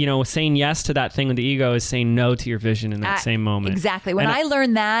saying yes to that thing with the ego is saying no to your vision in that same moment. Exactly. When I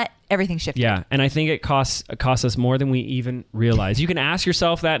learned that, everything shifted. Yeah, and I think it costs us more than we even realize. You can ask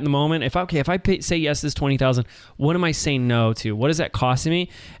yourself that in the moment. If I say yes to this $20,000, what am I saying no to? What is that costing me?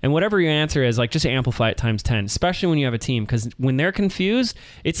 And whatever your answer is, like, just amplify it times 10, especially when you have a team, because when they're confused,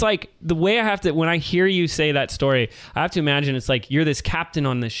 it's like the way when I hear you say that story, I have to imagine it's like you're this captain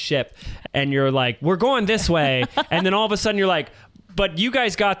on this ship and you're like, we're going this way. And then all of a sudden you're like, but you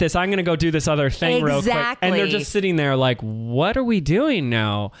guys got this. I'm going to go do this other thing real quick. And they're just sitting there like, what are we doing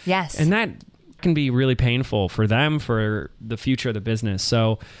now? Yes. And that can be really painful for them, for the future of the business.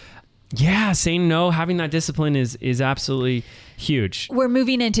 So yeah, saying no, having that discipline is absolutely huge. We're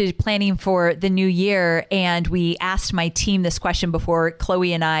moving into planning for the new year, and we asked my team this question before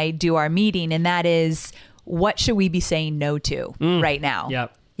Chloe and I do our meeting, and that is, what should we be saying no to right now?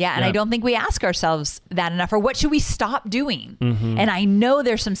 Yep. Yeah, and I don't think we ask ourselves that enough. Or what should we stop doing? And I know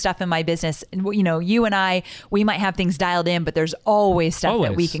there's some stuff in my business. You and I, we might have things dialed in, but there's always stuff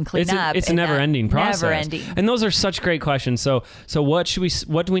that we can clean up. It's a never-ending process. Never-ending. And those are such great questions. So what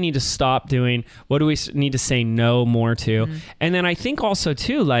do we need to stop doing? What do we need to say no more to? And then I think also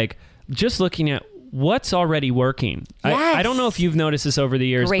too, like, just looking at what's already working. Yes. I don't know if you've noticed this over the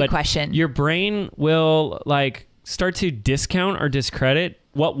years. Great but question. Your brain will, like, start to discount or discredit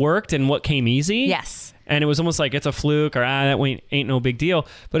what worked and what came easy. Yes. And it was almost like it's a fluke or that ain't no big deal.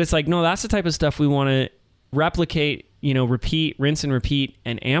 But it's like, no, that's the type of stuff we want to replicate, repeat, rinse and repeat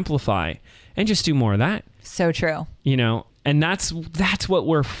and amplify and just do more of that. So true. And that's what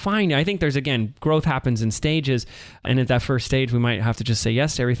we're finding. I think there's, again, growth happens in stages. And at that first stage, we might have to just say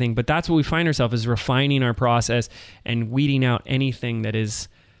yes to everything. But that's what we find ourselves is refining our process and weeding out anything that is,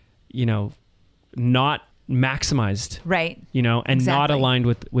 not maximized. Right. And exactly. not aligned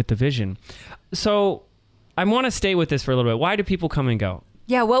with the vision. So I want to stay with this for a little bit. Why do people come and go?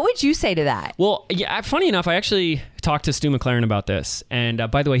 Yeah, what would you say to that? Well, yeah, funny enough, I actually talked to Stu McLaren about this. And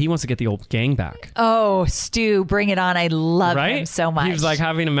by the way, he wants to get the old gang back. Oh, Stu, bring it on. I love right? him so much. He was like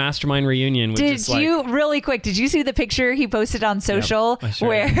having a mastermind reunion. Did you see the picture he posted on social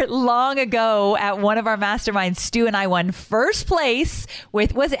where long ago at one of our masterminds, Stu and I won first place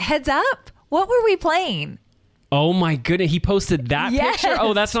with, was it Heads Up? What were we playing? Oh my goodness, he posted that picture?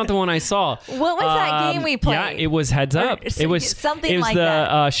 Oh, that's not the one I saw. What was that game we played? Yeah, it was Heads Up. It was something like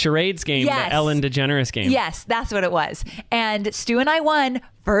that. It was the charades game, yes. the Ellen DeGeneres game. Yes, that's what it was. And Stu and I won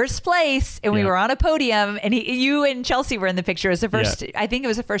first place, and we were on a podium, and you and Chelsea were in the picture. It was the first, I think it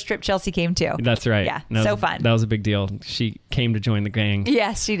was the first trip Chelsea came to. That's right. Yeah, so fun. That was a big deal. She came to join the gang.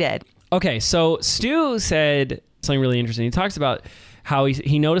 Yes, she did. Okay, so Stu said something really interesting. He talks about how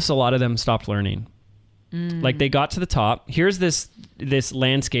he noticed a lot of them stopped learning. Like they got to the top. Here's this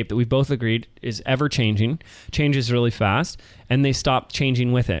landscape that we both agreed is ever changing, changes really fast, and they stopped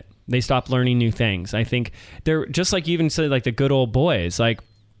changing with it. They stopped learning new things. I think they're just like you even said, like the good old boys, like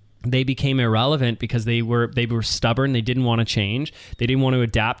they became irrelevant because they were stubborn. They didn't want to change. They didn't want to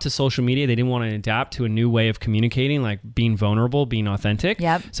adapt to social media. They didn't want to adapt to a new way of communicating, like being vulnerable, being authentic.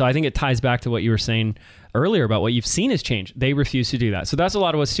 Yep. So I think it ties back to what you were saying earlier about what you've seen as change. They refuse to do that. So that's a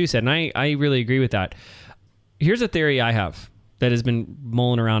lot of what Stu said. And I really agree with that. Here's a theory I have that has been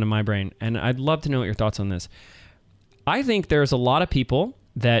mulling around in my brain, and I'd love to know what your thoughts on this. I think there's a lot of people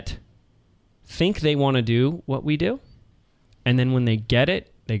that think they want to do what we do, and then when they get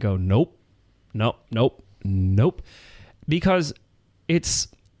it, they go, nope, nope, nope, nope. Because it's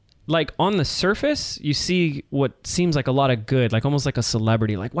like on the surface, you see what seems like a lot of good, like almost like a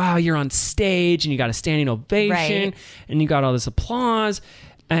celebrity, like, wow, you're on stage and you got a standing ovation and you got all this applause,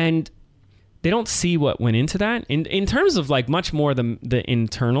 and they don't see what went into that in terms of like much more the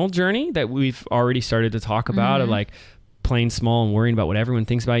internal journey that we've already started to talk about of like playing small and worrying about what everyone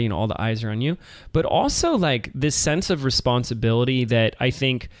thinks about you, all the eyes are on you, but also like this sense of responsibility that I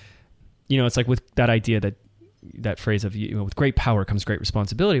think, it's like with that idea that phrase of, with great power comes great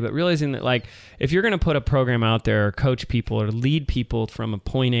responsibility, but realizing that like, if you're going to put a program out there or coach people or lead people from a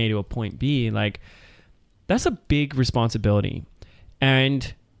point A to a point B, like that's a big responsibility.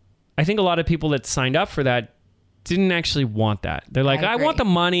 And I think a lot of people that signed up for that didn't actually want that. They're like, I want the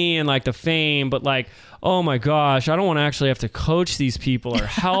money and like the fame, but like, oh my gosh, I don't want to actually have to coach these people or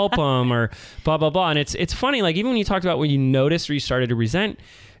help them or blah, blah, blah. And it's funny, like even when you talked about when you noticed or you started to resent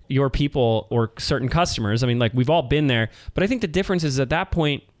your people or certain customers, I mean, like we've all been there, but I think the difference is at that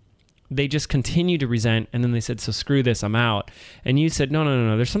point, they just continued to resent. And then they said, so screw this, I'm out. And you said,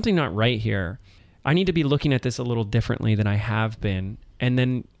 no, there's something not right here. I need to be looking at this a little differently than I have been. And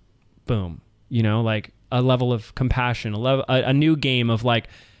then boom, like a level of compassion, a new game of like,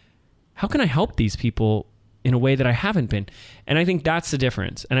 how can I help these people in a way that I haven't been? And I think that's the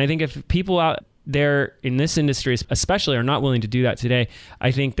difference. And I think if people out there in this industry, especially, are not willing to do that today,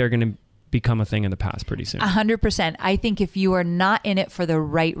 I think they're going to become a thing in the past pretty soon. 100%. I think if you are not in it for the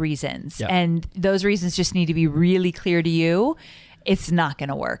right reasons, and those reasons just need to be really clear to you, it's not going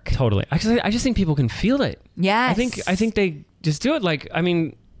to work. Totally. I just think people can feel it. Yes. I think they just do it. Like, I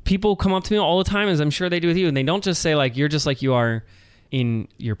mean, people come up to me all the time, as I'm sure they do with you, and they don't just say like, you're just like you are in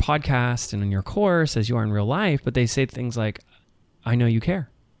your podcast and in your course as you are in real life, but they say things like, I know you care.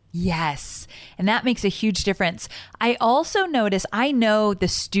 Yes. And that makes a huge difference. I also notice, I know the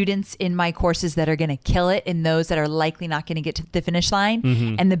students in my courses that are going to kill it and those that are likely not going to get to the finish line.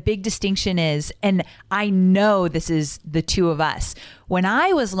 Mm-hmm. And the big distinction is, and I know this is the two of us, when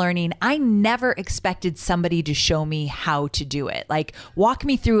I was learning, I never expected somebody to show me how to do it. Like, walk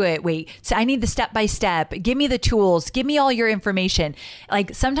me through it. Wait, so I need the step by step. Give me the tools. Give me all your information.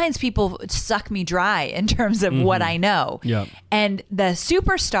 Like, sometimes people suck me dry in terms of what I know. Yep. And the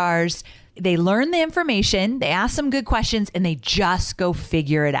superstars, they learn the information, they ask some good questions, and they just go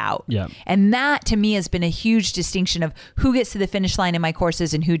figure it out. Yeah. And that to me has been a huge distinction of who gets to the finish line in my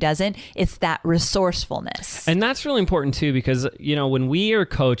courses and who doesn't. It's that resourcefulness. And that's really important too, because, when we are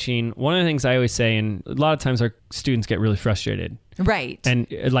coaching, one of the things I always say, and a lot of times our students get really frustrated. Right. And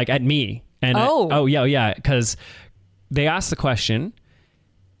like at me. And yeah. Because they ask the question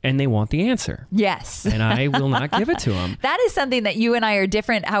and they want the answer. Yes. And I will not give it to them. That is something that you and I are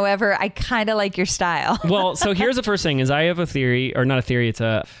different. However, I kind of like your style. Well, so here's the first thing is I have a theory, or not a theory, it's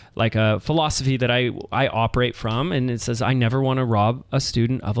a philosophy that I operate from, and it says I never want to rob a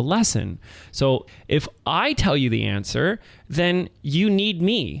student of a lesson. So if I tell you the answer, then you need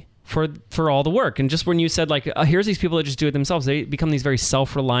me for all the work. And just when you said like, here's these people that just do it themselves, they become these very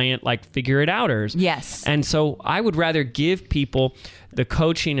self-reliant, like figure it outers. Yes. And so I would rather give people the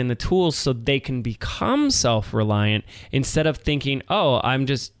coaching and the tools so they can become self-reliant instead of thinking,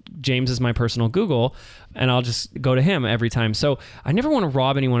 James is my personal Google and I'll just go to him every time. So I never want to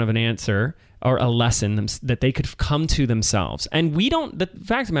rob anyone of an answer or a lesson that they could come to themselves. And the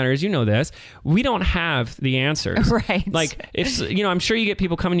fact of the matter is, you know this, we don't have the answers. Right. Like, I'm sure you get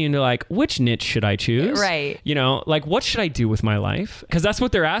people coming to you and they're like, which niche should I choose? Right. Like, what should I do with my life? Because that's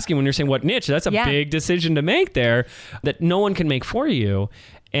what they're asking when you're saying what niche. That's a big decision to make there that no one can make for you.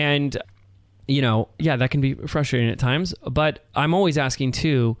 And, that can be frustrating at times. But I'm always asking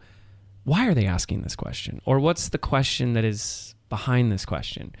too, why are they asking this question? Or what's the question that is behind this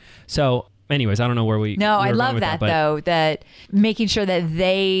question? So anyways, I don't know where we... No, I love that though, that making sure that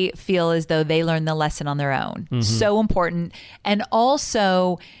they feel as though they learn the lesson on their own. Mm-hmm. So important. And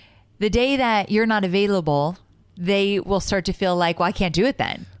also, the day that you're not available, they will start to feel like, well, I can't do it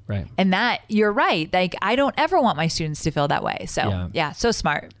then. Right. And that, you're right. Like, I don't ever want my students to feel that way. So, yeah so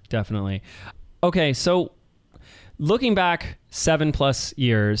smart. Definitely. Okay, so looking back 7+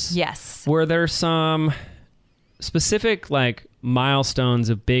 years, yes, were there some specific like milestones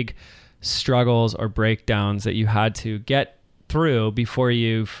of big struggles or breakdowns that you had to get through before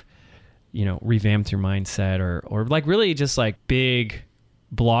you've, revamped your mindset or like really just like big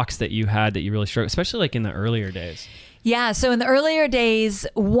blocks that you had that you really struggled, especially like in the earlier days? Yeah. So in the earlier days,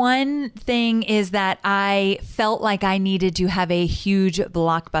 one thing is that I felt like I needed to have a huge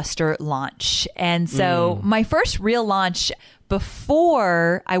blockbuster launch. And so my first real launch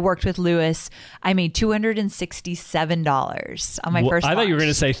before I worked with Lewis, I made $267 on my first launch. I thought you were going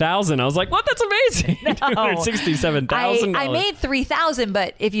to say 1,000. I was like, what? That's amazing. No. $267,000. I made $3,000,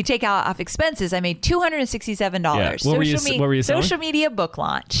 but if you take out off expenses, I made $267. Yeah. What were you selling? Social media book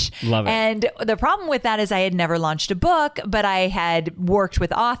launch. Love it. And the problem with that is I had never launched a book, but I had worked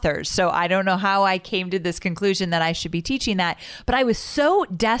with authors. So I don't know how I came to this conclusion that I should be teaching that, but I was so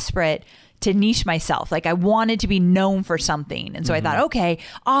desperate to niche myself. Like I wanted to be known for something. And so I thought, okay,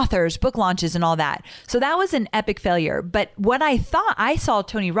 authors, book launches and all that. So that was an epic failure. But what I thought, I saw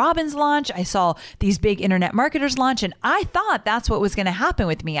Tony Robbins launch, I saw these big internet marketers launch, and I thought that's what was going to happen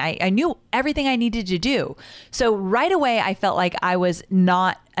with me. I knew everything I needed to do. So right away, I felt like I was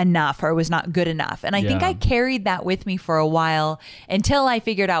not enough or was not good enough. And I think I carried that with me for a while until I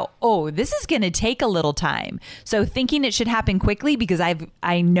figured out, this is going to take a little time. So thinking it should happen quickly because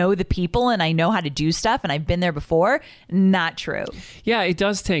I know the people and I know how to do stuff and I've been there before, not true. Yeah, it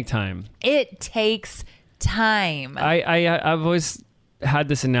does take time. It takes time. I've always had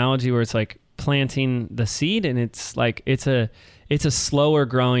this analogy where it's like planting the seed, and it's like it's a slower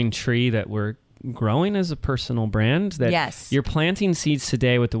growing tree that we're growing as a personal brand, that you're planting seeds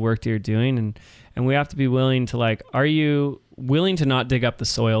today with the work that you're doing, and we have to be willing to, like, are you willing to not dig up the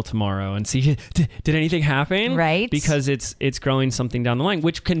soil tomorrow and see did anything happen, right? Because it's growing something down the line,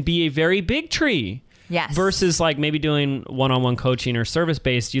 which can be a very big tree. Yes. Versus like maybe doing one-on-one coaching or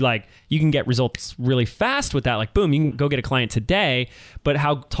service-based, you can get results really fast with that. Like, boom, you can go get a client today, but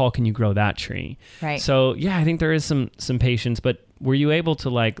how tall can you grow that tree? Right. So yeah, I think there is some patience, but were you able to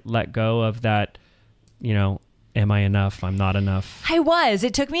like let go of that, am I enough? I'm not enough. I was.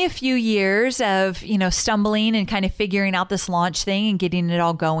 It took me a few years of, stumbling and kind of figuring out this launch thing and getting it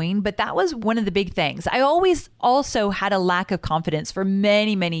all going. But that was one of the big things. I always also had a lack of confidence for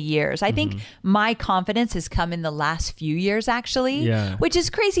many, many years. I think my confidence has come in the last few years, actually, which is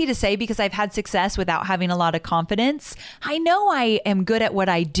crazy to say because I've had success without having a lot of confidence. I know I am good at what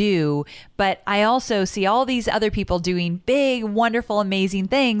I do, but I also see all these other people doing big, wonderful, amazing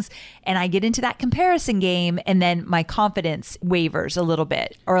things. And I get into that comparison game, and then my confidence wavers a little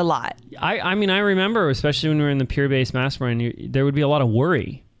bit or a lot. I mean, I remember, especially when we were in the peer-based mastermind, there would be a lot of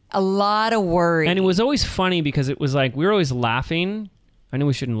worry. A lot of worry. And it was always funny because it was like, we were always laughing. I know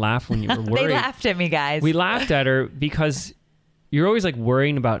we shouldn't laugh when you were worried. They laughed at me, guys. We laughed at her because you're always like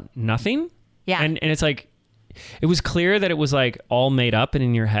worrying about nothing. Yeah. And it's like, it was clear that it was like all made up and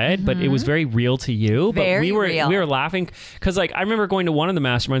in your head, but it was very real to you. But Very we real. were laughing because like I remember going to one of the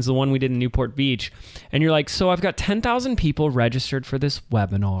masterminds, the one we did in Newport Beach, and you're like, so I've got 10,000 people registered for this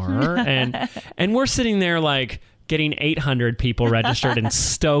webinar, and we're sitting there like getting 800 people registered and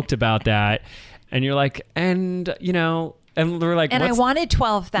stoked about that. And you're like, and And we're like, and I wanted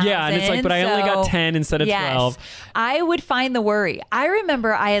 12,000. Yeah, and it's like, but I only got 10 instead of 12. I would find the worry. I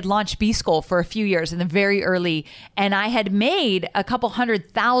remember I had launched B-School for a few years in the very early, and I had made a couple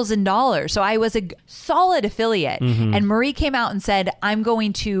 $100,000. So I was a solid affiliate. And Marie came out and said, I'm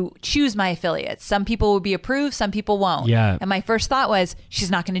going to choose my affiliates. Some people will be approved, some people won't. Yeah. And my first thought was, she's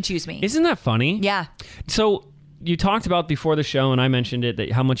not going to choose me. Isn't that funny? Yeah. So you talked about before the show, and I mentioned it,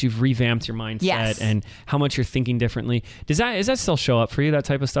 that how much you've revamped your mindset and how much you're thinking differently. Does that still show up for you, that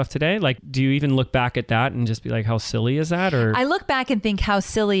type of stuff today? Like, do you even look back at that and just be like, how silly is that? Or I look back and think how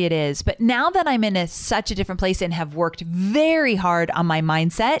silly it is. But now that I'm in such a different place and have worked very hard on my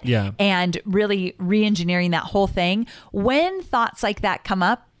mindset and really re-engineering that whole thing, when thoughts like that come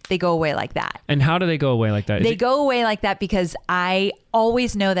up, they go away like that. And how do they go away like that? They go away like that because I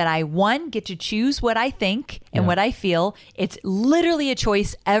always know that I, one, get to choose what I think and what I feel. It's literally a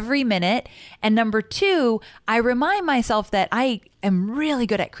choice every minute. And number two, I remind myself that I am really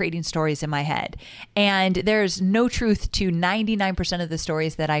good at creating stories in my head. And there's no truth to 99% of the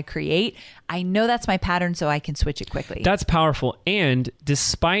stories that I create. I know that's my pattern, so I can switch it quickly. That's powerful. And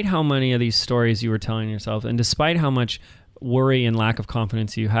despite how many of these stories you were telling yourself, and despite how much worry and lack of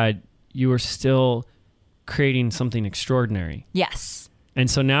confidence you had, you were still creating something extraordinary. Yes. And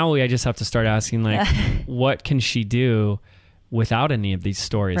so now I just have to start asking, like, what can she do without any of these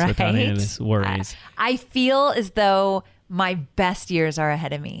stories, without any of these worries? I feel as though my best years are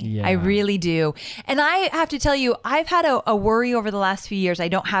ahead of me. Yeah. I really do. And I have to tell you, I've had a worry over the last few years. I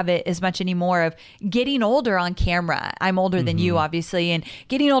don't have it as much anymore, of getting older on camera. I'm older than you, obviously, and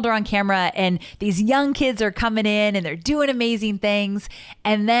getting older on camera, and these young kids are coming in and they're doing amazing things.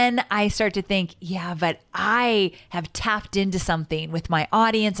 And then I start to think, yeah, but I have tapped into something with my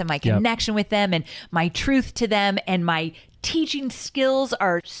audience and my connection with them and my truth to them, and my teaching skills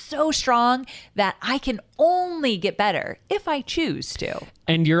are so strong that I can only get better if I choose to.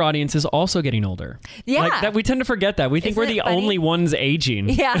 And your audience is also getting older. Yeah. Like that, we tend to forget that. We think we're the only ones aging.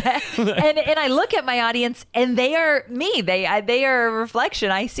 Yeah. and I look at my audience and they are me. They are a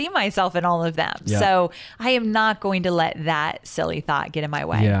reflection. I see myself in all of them. Yeah. So I am not going to let that silly thought get in my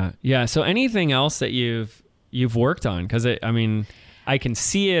way. Yeah. Yeah. So anything else that you've worked on? Because I can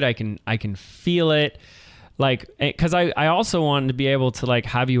see it. I can feel it. Like, because I also wanted to be able to like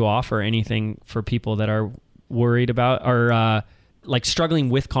have you offer anything for people that are worried about or like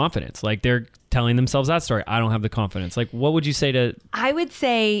struggling with confidence. Like they're telling themselves that story. I don't have the confidence. Like, what would you say to? I would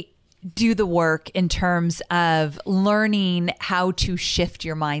say do the work in terms of learning how to shift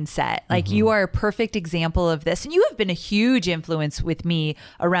your mindset. Like you are a perfect example of this. And you have been a huge influence with me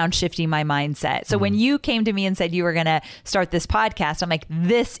around shifting my mindset. So when you came to me and said you were going to start this podcast, I'm like,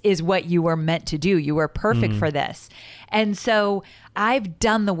 this is what you were meant to do. You were perfect for this. And so I've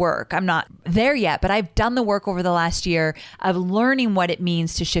done the work. I'm not there yet, but I've done the work over the last year of learning what it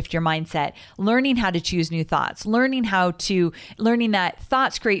means to shift your mindset, learning how to choose new thoughts, learning that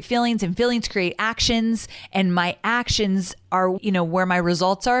thoughts create feelings and feelings create actions, and my actions are, where my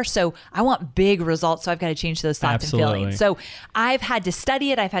results are. So I want big results. So I've got to change those thoughts and feelings. So I've had to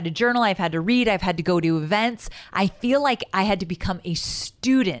study it. I've had to journal. I've had to read. I've had to go to events. I feel like I had to become a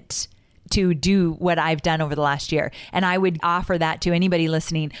student to do what I've done over the last year. And I would offer that to anybody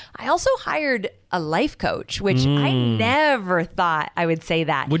listening. I also hired a life coach, which I never thought I would say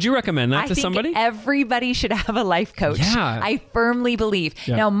that. Would you recommend that to somebody? I think everybody should have a life coach. Yeah. I firmly believe.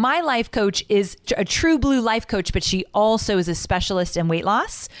 Yeah. Now, my life coach is a true blue life coach, but she also is a specialist in weight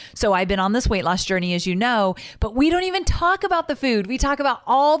loss. So I've been on this weight loss journey, as you know, but we don't even talk about the food. We talk about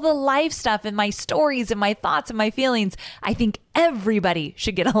all the life stuff and my stories and my thoughts and my feelings. I think everybody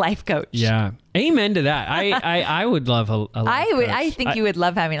should get a life coach. Yeah. Amen to that. I would love a life coach. I think you would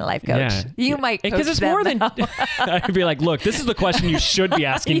love having a life coach. Yeah. You might coach because it's them, more than I'd be like, look, this is the question you should be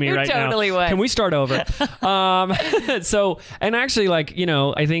asking me right now. You totally would. Can we start over? So, and actually, like,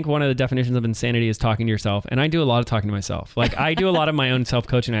 I think one of the definitions of insanity is talking to yourself, and I do a lot of talking to myself. Like, I do a lot of my own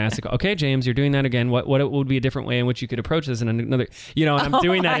self-coaching. I ask, like, okay, James, you're doing that again. What would be a different way in which you could approach this? And another, and I'm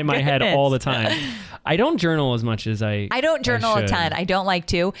doing that in my head all the time. I don't journal as much as I don't journal a ton. I don't like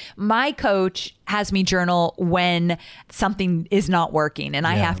to. My coach has me journal when something is not working, and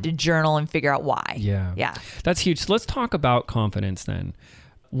I have to journal and figure out why. Yeah. That's huge. So let's talk about confidence then.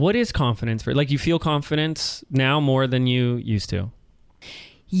 What is confidence for? Like, you feel confidence now more than you used to?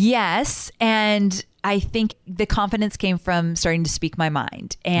 Yes. And I think the confidence came from starting to speak my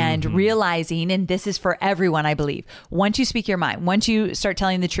mind and realizing, and this is for everyone, I believe, once you speak your mind, once you start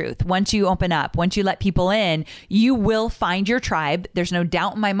telling the truth, once you open up, once you let people in, you will find your tribe. There's no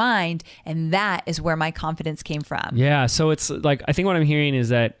doubt in my mind. And that is where my confidence came from. Yeah. So it's like, I think what I'm hearing is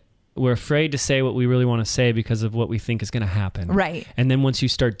that we're afraid to say what we really want to say because of what we think is going to happen. Right. And then once you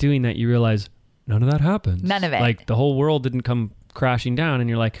start doing that, you realize none of that happens. None of it. Like the whole world didn't come crashing down, and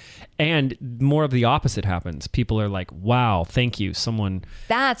you're like, and more of the opposite happens. People are like, wow, thank you. Someone.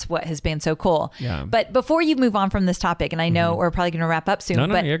 That's what has been so cool. Yeah. But before you move on from this topic, and I know we're probably going to wrap up soon, No,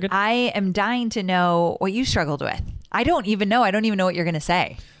 but you're good. I am dying to know what you struggled with. I don't even know. I don't even know what you're going to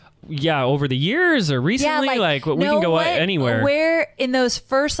say. Yeah, over the years or recently, we can go anywhere. Where in those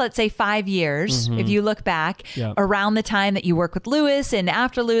first, let's say 5 years, if you look back around the time that you work with Lewis and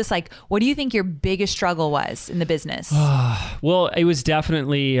after Lewis, like what do you think your biggest struggle was in the business? Well, it was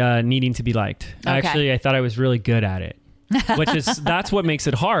definitely needing to be liked. Okay. Actually, I thought I was really good at it. That's what makes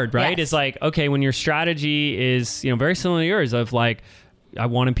it hard, right? Yes. It's like, okay, when your strategy is, very similar to yours of like, I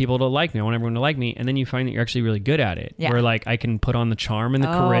wanted people to like me. I want everyone to like me. And then you find that you're actually really good at it. Yeah. Where like I can put on the charm and the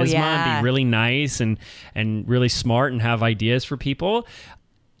charisma and be really nice and really smart and have ideas for people.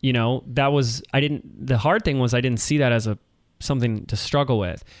 The hard thing was I didn't see that as something to struggle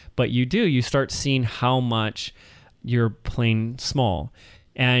with. But you start seeing how much you're playing small.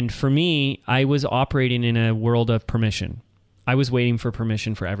 And for me, I was operating in a world of permission. I was waiting for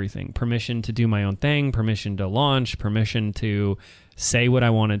permission for everything. Permission to do my own thing, permission to launch, permission to say what I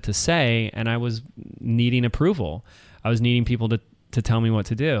wanted to say, and I was needing approval. I was needing people to tell me what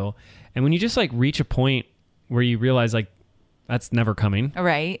to do. And when you just like reach a point where you realize like that's never coming.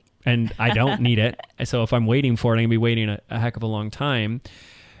 Right. And I don't need it. So if I'm waiting for it, I'm going to be waiting a heck of a long time.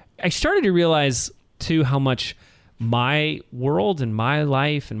 I started to realize too how much my world and my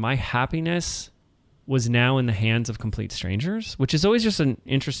life and my happiness was now in the hands of complete strangers, which is always just an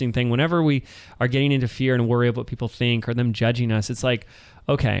interesting thing. Whenever we are getting into fear and worry of what people think or them judging us, it's like,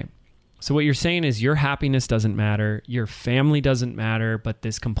 okay, so what you're saying is your happiness doesn't matter, your family doesn't matter, but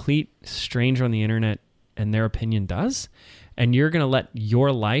this complete stranger on the internet and their opinion does, and you're going to let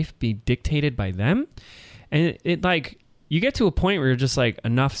your life be dictated by them. And it like, you get to a point where you're just like,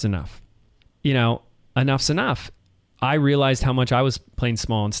 enough's enough. Enough's enough. I realized how much I was playing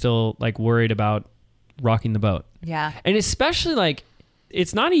small and still like worried about rocking the boat. Yeah. And especially like,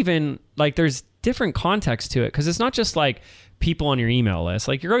 it's not even like there's different context to it, because it's not just like people on your email list.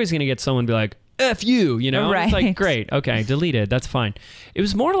 Like you're always going to get someone be like, F you, Right. It's like, great. Okay. Deleted. That's fine. It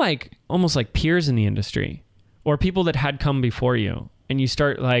was more like almost like peers in the industry or people that had come before you. And you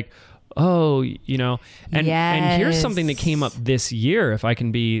start like, oh, and here's something that came up this year. If I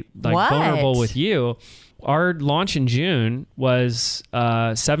can be like vulnerable with you. Our launch in June was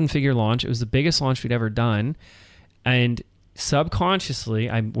a 7-figure launch. It was the biggest launch we'd ever done. And subconsciously,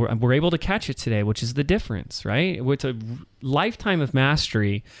 we're able to catch it today, which is the difference, right? It's a lifetime of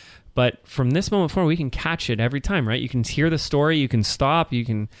mastery. But from this moment forward, we can catch it every time, right? You can hear the story, you can stop, you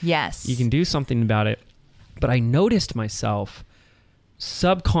can do something about it. But I noticed myself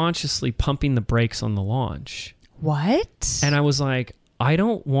subconsciously pumping the brakes on the launch. What? And I was like, I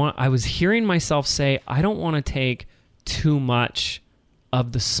was hearing myself say, I don't want to take too much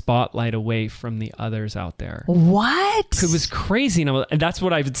of the spotlight away from the others out there. What? It was crazy. And that's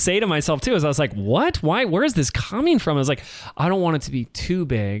what I would say to myself too, is I was like, what? Why? Where is this coming from? I was like, I don't want it to be too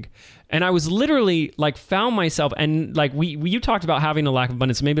big. And I was literally like found myself, and like you talked about having a lack of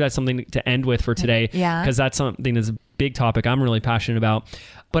abundance. Maybe that's something to end with for today. Yeah. Because that's something that's a big topic I'm really passionate about.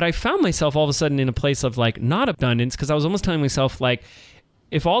 But I found myself all of a sudden in a place of like not abundance, because I was almost telling myself like,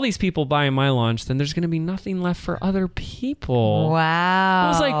 if all these people buy my launch, then there's going to be nothing left for other people. Wow. I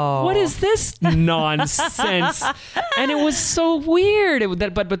was like, what is this nonsense? And it was so weird.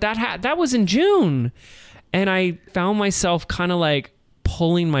 But that was in June. And I found myself kind of like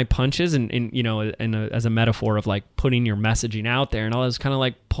pulling my punches and as a metaphor of like putting your messaging out there, and I was kind of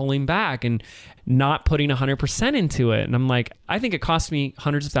like pulling back and not putting 100% into it. And I'm like, I think it cost me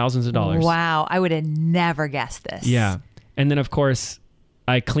hundreds of thousands of dollars. Wow. I would have never guessed this. Yeah. And then of course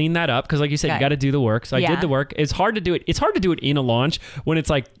I cleaned that up, because like you said, you got to do the work. So I did the work. It's hard to do it. It's hard to do it in a launch when it's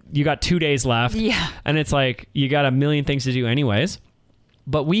like you got 2 days left. Yeah. And it's like you got a million things to do anyways.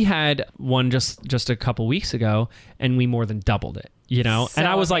 But we had one just a couple weeks ago, and we more than doubled it, So and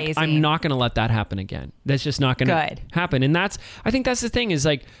I was amazing. like, I'm not going to let that happen again. That's just not going to happen. And I think that's the thing, is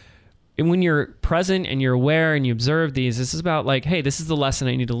like, when you're present and you're aware and you observe these, this is about like, hey, this is the lesson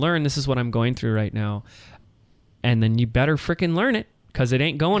I need to learn. This is what I'm going through right now. And then you better freaking learn it, because it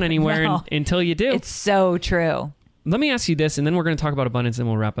ain't going anywhere until you do. It's so true. Let me ask you this, and then we're going to talk about abundance and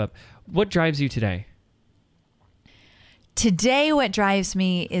we'll wrap up. What drives you today? Today, what drives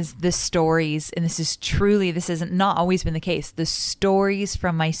me is the stories, and this hasn't not always been the case, the stories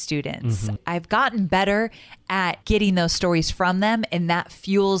from my students. I've gotten better at getting those stories from them, and that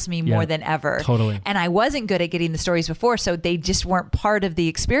fuels me more than ever. Totally. And I wasn't good at getting the stories before, so they just weren't part of the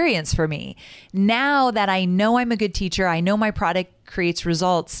experience for me. Now that I know I'm a good teacher, I know my product creates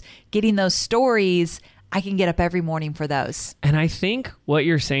results, getting those stories, I can get up every morning for those. And I think what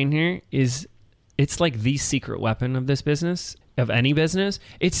you're saying here is it's like the secret weapon of this business, of any business.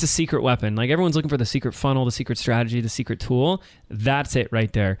 It's the secret weapon. Like everyone's looking for the secret funnel, the secret strategy, the secret tool. That's it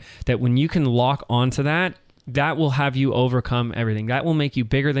right there. That when you can lock onto that, that will have you overcome everything. That will make you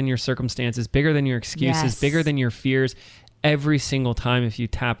bigger than your circumstances, bigger than your excuses, bigger than your fears every single time if you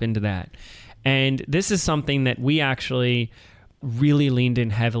tap into that. And this is something that we actually really leaned in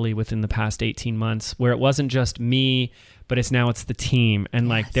heavily within the past 18 months, where it wasn't just me, but it's the team, and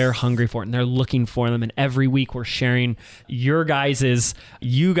like they're hungry for it and they're looking for them. And every week we're sharing you guys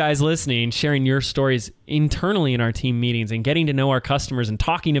listening, sharing your stories internally in our team meetings and getting to know our customers and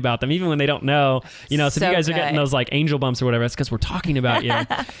talking about them, even when they don't know, so if you guys are getting those like angel bumps or whatever, it's because we're talking about you.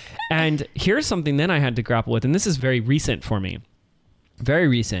 And here's something then I had to grapple with, and this is very recent for me. Very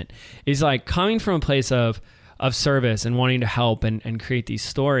recent is like coming from a place of service and wanting to help and create these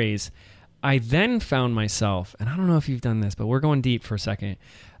stories. I then found myself, and I don't know if you've done this, but we're going deep for a second,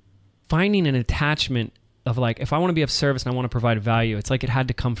 finding an attachment of like, if I want to be of service and I want to provide value, it's like it had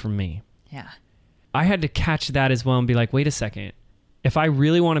to come from me. Yeah. I had to catch that as well and be like, wait a second. If I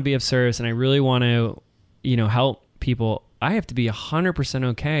really want to be of service and I really want to, help people, I have to be 100%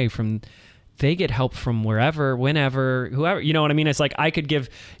 okay from they get help from wherever, whenever, whoever, you know what I mean? It's like I could give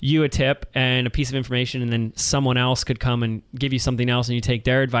you a tip and a piece of information, and then someone else could come and give you something else, and you take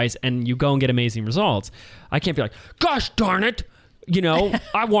their advice and you go and get amazing results. I can't be like, gosh darn it,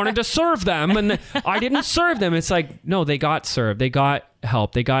 I wanted to serve them and I didn't serve them. It's like, no, they got served. They got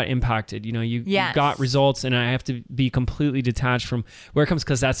help. They got impacted. You got results, and I have to be completely detached from where it comes,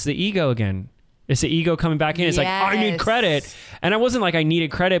 because that's the ego again. It's the ego coming back in. It's like, I need credit. And I wasn't like I needed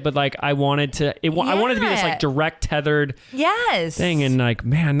credit, but like I wanted to I wanted to be this like direct tethered thing. And like,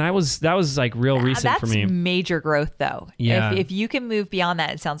 man, that was like real recent for me. That's major growth though. Yeah. If you can move beyond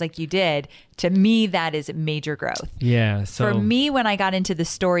that, it sounds like you did. To me, that is major growth. Yeah. So for me, when I got into the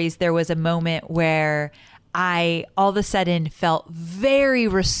stories, there was a moment where I all of a sudden felt very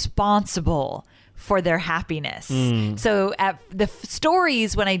responsible for their happiness. So at the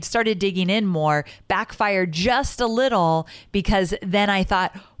stories, when I started digging in more, backfired just a little, because then I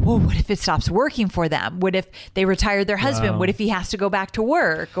thought, well, what if it stops working for them? What if they retired their husband? Wow. What if he has to go back to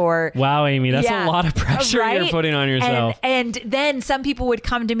work? Or wow, Amy, that's a lot of pressure you're putting on yourself. And then some people would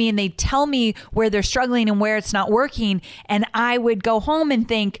come to me and they'd tell me where they're struggling and where it's not working. And I would go home and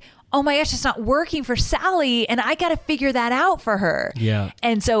think, oh my gosh, it's not working for Sally, and I got to figure that out for her. Yeah.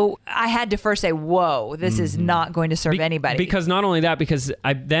 And so I had to first say, whoa, this is not going to serve anybody. Because not only that, because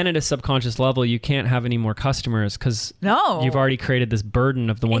then at a subconscious level, you can't have any more customers because you've already created this burden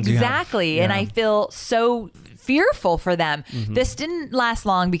of the ones you have. Exactly. Yeah. And I feel so fearful for them. This didn't last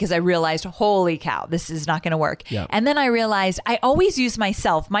long because I realized, holy cow, this is not going to work. Yep. And then I realized I always use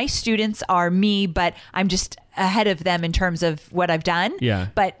myself. My students are me, but I'm just ahead of them in terms of what I've done. Yeah.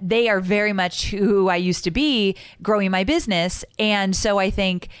 But they are very much who I used to be growing my business. And so I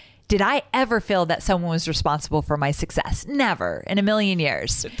think, did I ever feel that someone was responsible for my success? Never in a million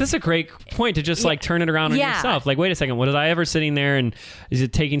years. That's a great point to just like turn it around on yourself. Like, wait a second, was I ever sitting there and is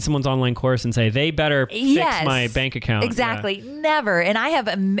it taking someone's online course and say, they better fix my bank account? Exactly. Yeah. Never. And I have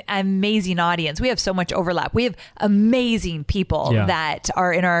an amazing audience. We have so much overlap. We have amazing people that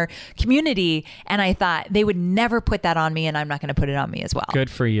are in our community. And I thought they would never put that on me, and I'm not going to put it on me as well. Good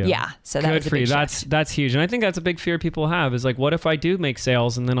for you. Yeah. So that was a big shift. That's huge. And I think that's a big fear people have, is like, what if I do make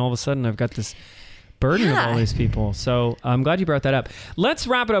sales and then all of a sudden I've got this burden of all these people. So I'm glad you brought that up. Let's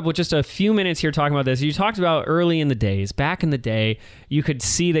wrap it up with just a few minutes here talking about this. You talked about early in the days, back in the day, you could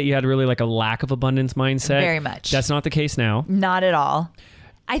see that you had really like a lack of abundance mindset. Very much. That's not the case now. Not at all.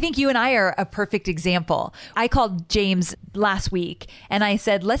 I think you and I are a perfect example. I called James last week and I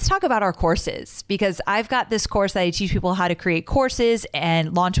said, let's talk about our courses, because I've got this course that I teach people how to create courses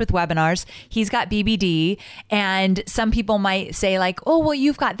and launch with webinars. He's got BBD, and some people might say like, oh, well,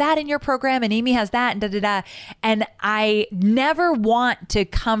 you've got that in your program and Amy has that and da, da, da. And I never want to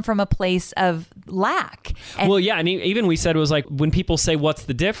come from a place of lack. And even we said, it was like, when people say, what's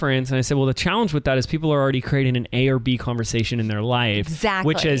the difference? And I said, well, the challenge with that is people are already creating an A or B conversation in their life.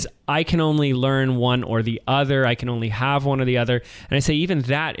 Exactly. Which is, I can only learn one or the other. I can only have one or the other. And I say, even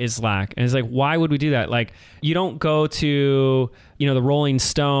that is lack. And it's like, why would we do that? Like, you don't go to, the Rolling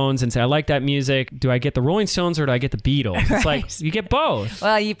Stones and say, I like that music. Do I get the Rolling Stones or do I get the Beatles? It's Right. like, you get both.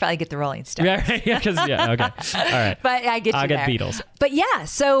 Well, you probably get the Rolling Stones. Yeah, right. Yeah, okay. All right. But I get you I'll get there. Beatles. But yeah,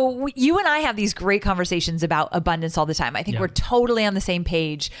 so you and I have these great conversations about abundance all the time. I think we're totally on the same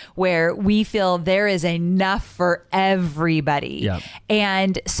page where we feel there is enough for everybody. Yeah.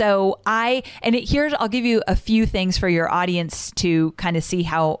 And so here's, I'll give you a few things for your audience to kind of see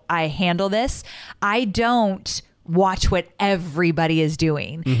how I handle this. I don't watch what everybody is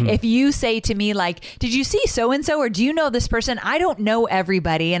doing. If you say to me like, did you see so-and-so or do you know this person? I don't know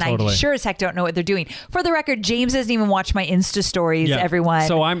everybody and I sure as heck don't know what they're doing. For the record, James doesn't even watch my Insta stories, everyone.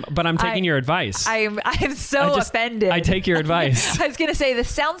 So I'm taking your advice. I'm so offended. I take your advice. I was going to say, this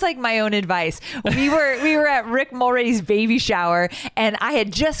sounds like my own advice. We were at Rick Mulready's baby shower and I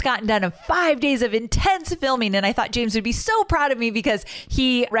had just gotten done of 5 days of intense filming and I thought James would be so proud of me because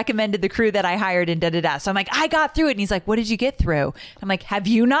he recommended the crew that I hired and da-da-da. So I'm like, I got through it. And he's like, what did you get through? I'm like, have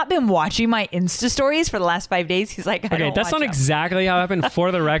you not been watching my Insta stories for the last 5 days? He's like, okay, that's not exactly how it happened,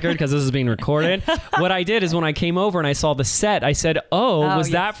 for the record, because this is being recorded. What I did is when I came over and I saw the set, I said, was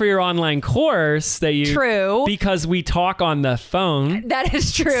that for your online course that you... True. Because we talk on the phone. That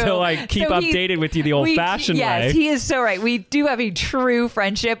is true. So I keep updated with you the old-fashioned way. Yes, he is so right. We do have a true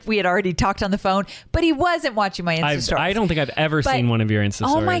friendship. We had already talked on the phone, but he wasn't watching my Insta stories. I don't think I've ever seen one of your Insta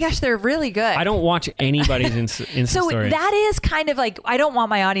stories. Oh my gosh, they're really good. I don't watch anybody's Insta so stories. That is kind of like, I don't want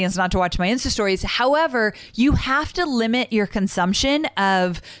my audience not to watch my Insta stories. However, you have to limit your consumption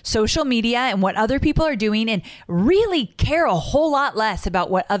of social media and what other people are doing and really care a whole lot less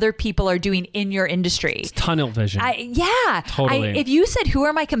about what other people are doing in your industry. It's tunnel vision. Totally. If you said, who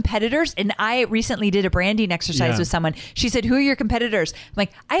are my competitors? And I recently did a branding exercise with someone. She said, who are your competitors? I'm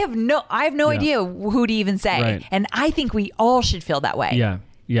like, I have no idea who to even say. Right. And I think we all should feel that way. Yeah.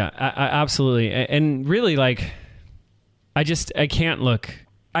 Yeah, absolutely. And really, like, I can't look.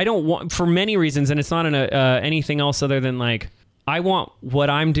 I don't want, for many reasons, and it's not anything else other than like, I want what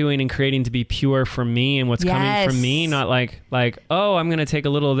I'm doing and creating to be pure from me and what's coming from me, not like, oh, I'm going to take a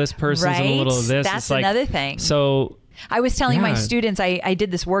little of this person's and a little of this. That's it's like, another thing. So I was telling my students, I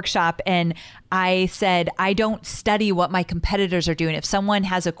did this workshop and I said, I don't study what my competitors are doing. If someone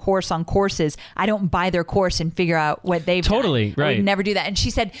has a course on courses, I don't buy their course and figure out what they've done. Right. I would never do that. And she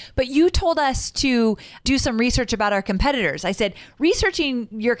said, but you told us to do some research about our competitors. I said, researching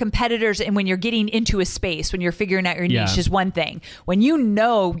your competitors and when you're getting into a space, when you're figuring out your niche is one thing. When you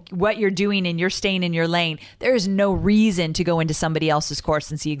know what you're doing and you're staying in your lane, there is no reason to go into somebody else's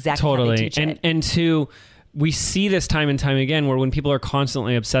course and see exactly how they teach it. And two, we see this time and time again where when people are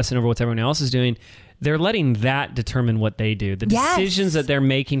constantly obsessing over what everyone else is doing, they're letting that determine what they do. The decisions that they're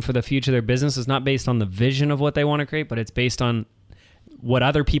making for the future of their business is not based on the vision of what they want to create, but it's based on what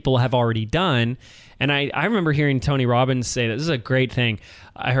other people have already done. And I remember hearing Tony Robbins say that. This is a great thing.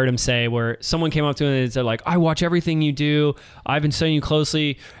 I heard him say where someone came up to him and said like, I watch everything you do. I've been studying you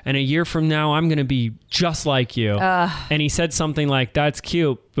closely. And a year from now, I'm going to be just like you. And he said something like, that's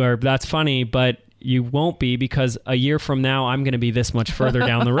cute or that's funny, but you won't be because a year from now, I'm going to be this much further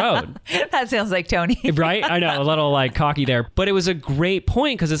down the road. That sounds like Tony. Right? I know, a little like cocky there. But it was a great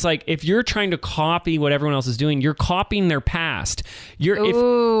point because it's like, if you're trying to copy what everyone else is doing, you're copying their past.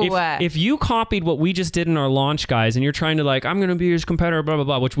 If you copied what we just did in our launch, guys, and you're trying to like, I'm going to be his competitor, blah, blah,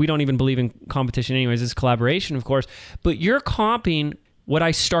 blah, which we don't even believe in competition anyways, it's collaboration, of course. But you're copying what I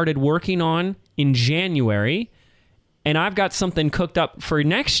started working on in January, and I've got something cooked up for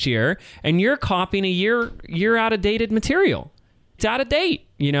next year, and you're copying a year out of dated material. It's out of date,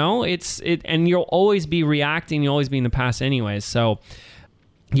 and you'll always be reacting. You'll always be in the past anyways. So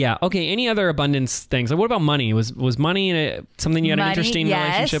yeah. Okay. Any other abundance things? Like what about money? Was money something you had an interesting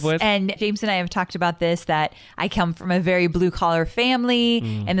relationship with? And James and I have talked about this, that I come from a very blue collar family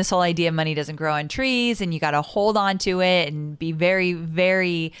and this whole idea of money doesn't grow on trees and you got to hold on to it and be very,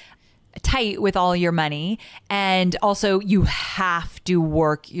 very tight with all your money, and also you have to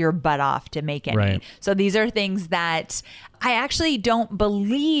work your butt off to make any. Right. So these are things that I actually don't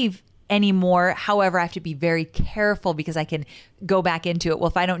believe anymore. However, I have to be very careful because I can go back into it. Well,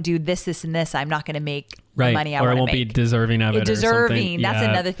 if I don't do this, this, and this, I'm not going to make the money I want to make. Or it won't be deserving of it. Deserving. That's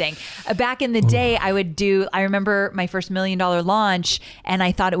another thing. Back in the day, I remember my first $1 million launch, and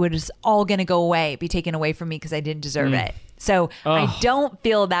I thought it was all going to go away, be taken away from me because I didn't deserve it. So I don't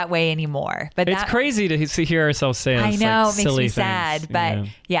feel that way anymore. But it's crazy to hear ourselves say I know, like it makes me things. sad, but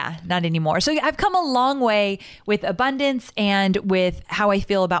yeah, not anymore. So I've come a long way with abundance and with how I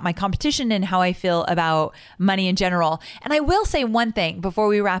feel about my competition and how I feel about money in general. And I will say one thing before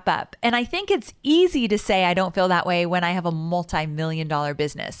we wrap up. And I think it's easy to say I don't feel that way when I have a multi-million-dollar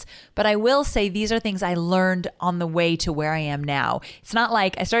business. But I will say these are things I learned on the way to where I am now. It's not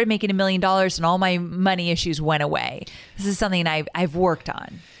like I started making $1 million and all my money issues went away. This is something I've worked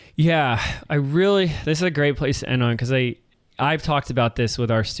on. Yeah, this is a great place to end on, because I've talked about this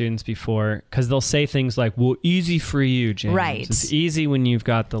with our students before, because they'll say things like, well, easy for you, James. Right. It's easy when you've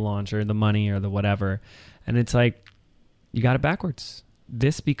got the launch or the money or the whatever. And it's like, you got it backwards.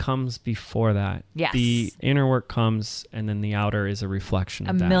 This becomes before that. Yes. The inner work comes, and then the outer is a reflection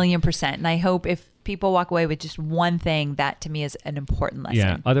of that. 1,000,000%. And I hope if people walk away with just one thing, that to me is an important lesson.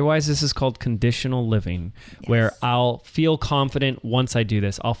 Yeah. Otherwise, this is called conditional living, where I'll feel confident once I do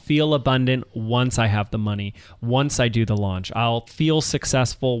this. I'll feel abundant once I have the money, once I do the launch. I'll feel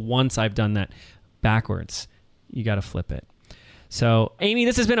successful once I've done that. Backwards. You got to flip it. So, Amy,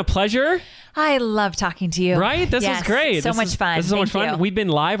 this has been a pleasure. I love talking to you. Right? This was great. So much fun. This is so much fun. We've been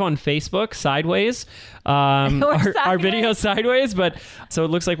live on Facebook, sideways. Our video sideways, but so it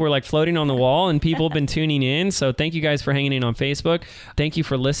looks like we're like floating on the wall, and people have been tuning in. So thank you guys for hanging in on Facebook. Thank you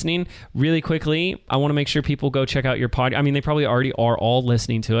for listening. Really quickly, I want to make sure people go check out your podcast. I mean, they probably already are all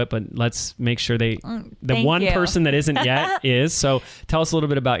listening to it, but let's make sure the one person that isn't yet is. So tell us a little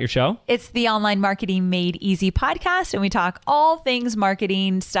bit about your show. It's the Online Marketing Made Easy podcast, and we talk all things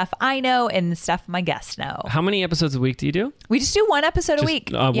marketing, stuff I know and the stuff my guests know. How many episodes a week do you do? We just do one episode a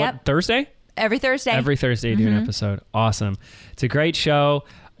week. What, Thursday? Every Thursday. Every Thursday you do an episode. Awesome. It's a great show.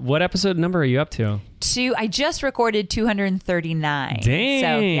 What episode number are you up to? I just recorded 239. Dang.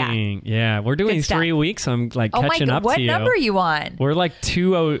 So, yeah. We're doing 3 weeks. So I'm like catching up to you. What number are you on? We're like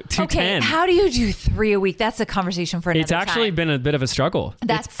 210. Okay, how do you do 3 a week? That's a conversation for another time. It's actually been a bit of a struggle.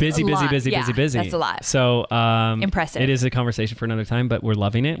 That's it's busy. That's a lot. So impressive. It is a conversation for another time, but we're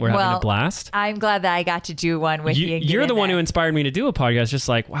loving it. We're having a blast. I'm glad that I got to do one with you. You're the one who inspired me to do a podcast. Just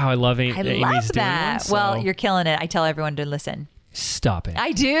like, wow, I love Amy's doing that. So. Well, you're killing it. I tell everyone to listen. Stop it.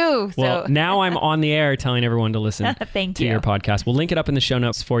 I do. Well, now I'm on the air telling everyone to listen to your podcast. We'll link it up in the show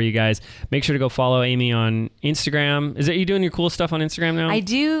notes for you guys. Make sure to go follow Amy on Instagram. Is it you doing your cool stuff on Instagram now? I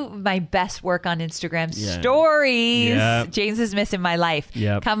do my best work on Instagram stories. Yep. James is missing my life.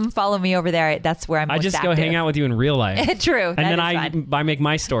 Yep. Come follow me over there. That's where I'm most active. go hang out with you in real life. True. And then I make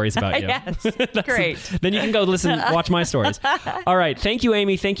my stories about you. Yes. Great. Then you can go watch my stories. All right. Thank you,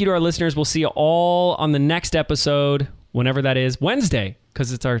 Amy. Thank you to our listeners. We'll see you all on the next episode. Whenever that is, Wednesday,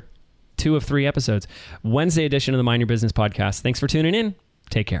 because it's our 2 of 3 episodes. Wednesday edition of the Mind Your Business podcast. Thanks for tuning in.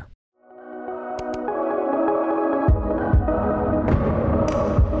 Take care.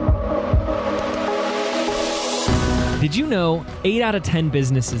 Did you know 8 out of 10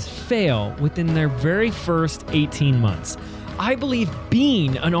 businesses fail within their very first 18 months? I believe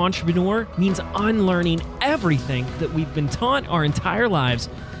being an entrepreneur means unlearning everything that we've been taught our entire lives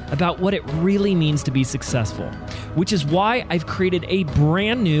about what it really means to be successful, which is why I've created a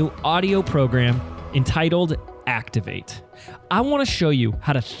brand new audio program entitled Activate. I want to show you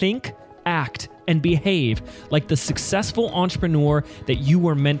how to think, act, and behave like the successful entrepreneur that you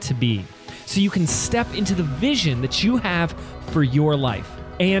were meant to be, so you can step into the vision that you have for your life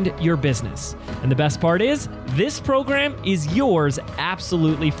and your business. And the best part is, this program is yours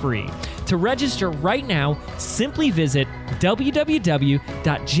absolutely free. To register right now, simply visit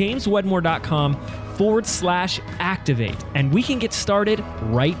www.jameswedmore.com/activate, and we can get started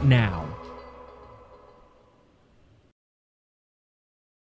right now.